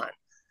done.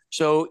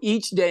 So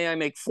each day I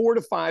make 4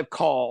 to 5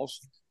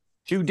 calls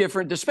to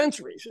different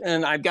dispensaries,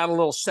 and I've got a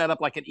little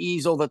setup like an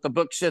easel that the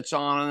book sits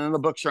on, and then the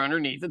books are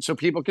underneath it, so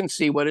people can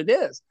see what it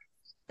is.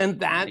 And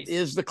that Nice.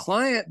 is the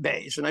client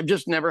base. And I've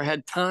just never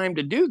had time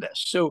to do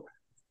this. So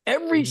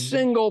every Hmm.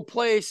 single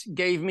place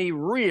gave me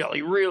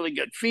really, really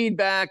good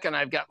feedback. And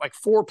I've got like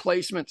 4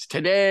 placements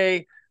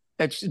today.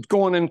 It's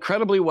going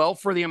incredibly well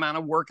for the amount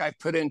of work I've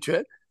put into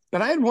it.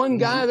 But I had one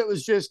guy Hmm. that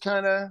was just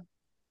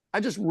I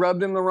just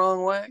rubbed him the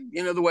wrong way,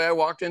 the way I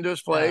walked into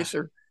his place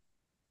or,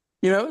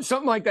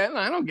 something like that. And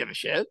I don't give a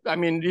shit. I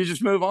mean, you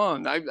just move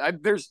on.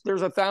 There's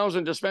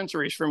 1,000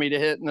 dispensaries for me to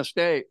hit in the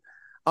state.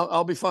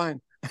 I'll be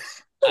fine.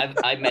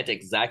 I met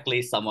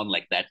exactly someone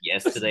like that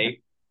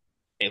yesterday.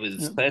 It was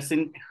this Yeah.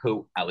 person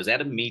who I was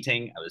at a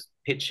meeting. I was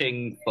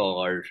pitching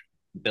for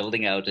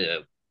building out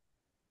a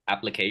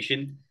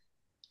application.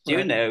 Do you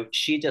Right. know,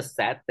 she just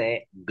sat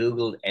there,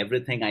 Googled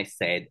everything I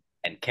said,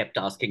 and kept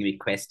asking me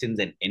questions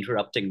and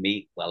interrupting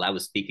me while I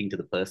was speaking to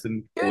the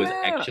person who Get was out.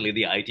 actually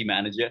the IT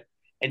manager.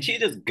 And she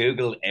just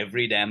Googled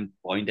every damn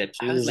point. That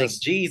I was like, Jesus.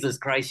 Jesus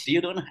Christ,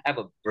 you don't have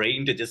a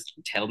brain to just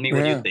tell me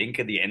what you Yeah. think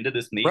at the end of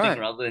this meeting Right.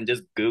 rather than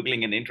just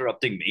Googling and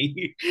interrupting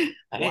me.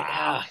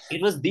 Wow.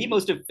 It was the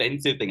most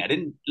offensive thing. I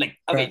didn't like,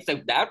 okay, Right. so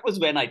that was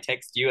when I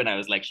text you and I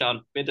was like,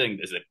 Sean, we're doing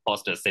this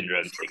imposter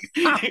syndrome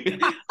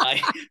thing.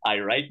 I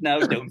right now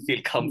don't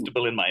feel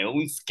comfortable in my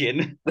own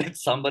skin with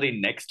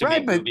somebody next to Right.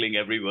 me But Googling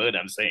every word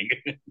I'm saying.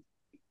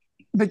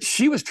 but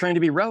she was trying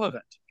to be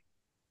relevant.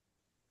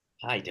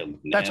 I don't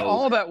That's know.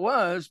 all that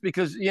was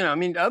because, I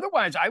mean,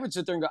 otherwise I would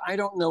sit there and go, I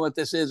don't know what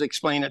this is.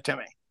 Explain it to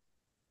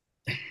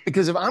me.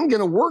 Because if I'm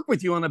going to work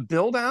with you on a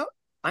build out,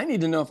 I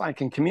need to know if I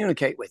can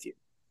communicate with you.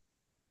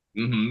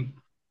 Mm-hmm.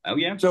 Oh,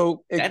 yeah.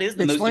 So That is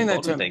the most explain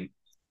that to important me. thing.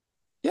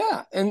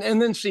 Yeah.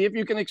 And then see if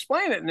you can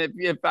explain it. And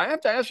if I have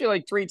to ask you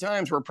like 3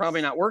 times, we're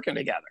probably not working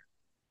together.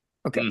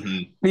 Okay.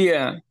 Mm-hmm.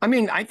 Yeah. I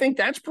mean, I think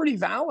that's pretty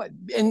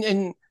valid.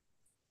 And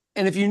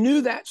And if you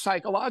knew that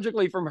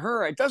psychologically from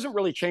her, it doesn't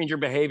really change your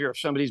behavior if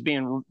somebody's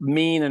being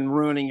mean and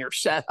ruining your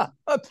setup.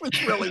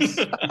 It's really,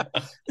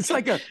 it's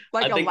like I a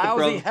think the lousy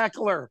problem.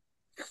 heckler.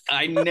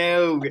 I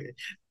know.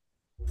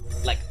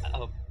 Like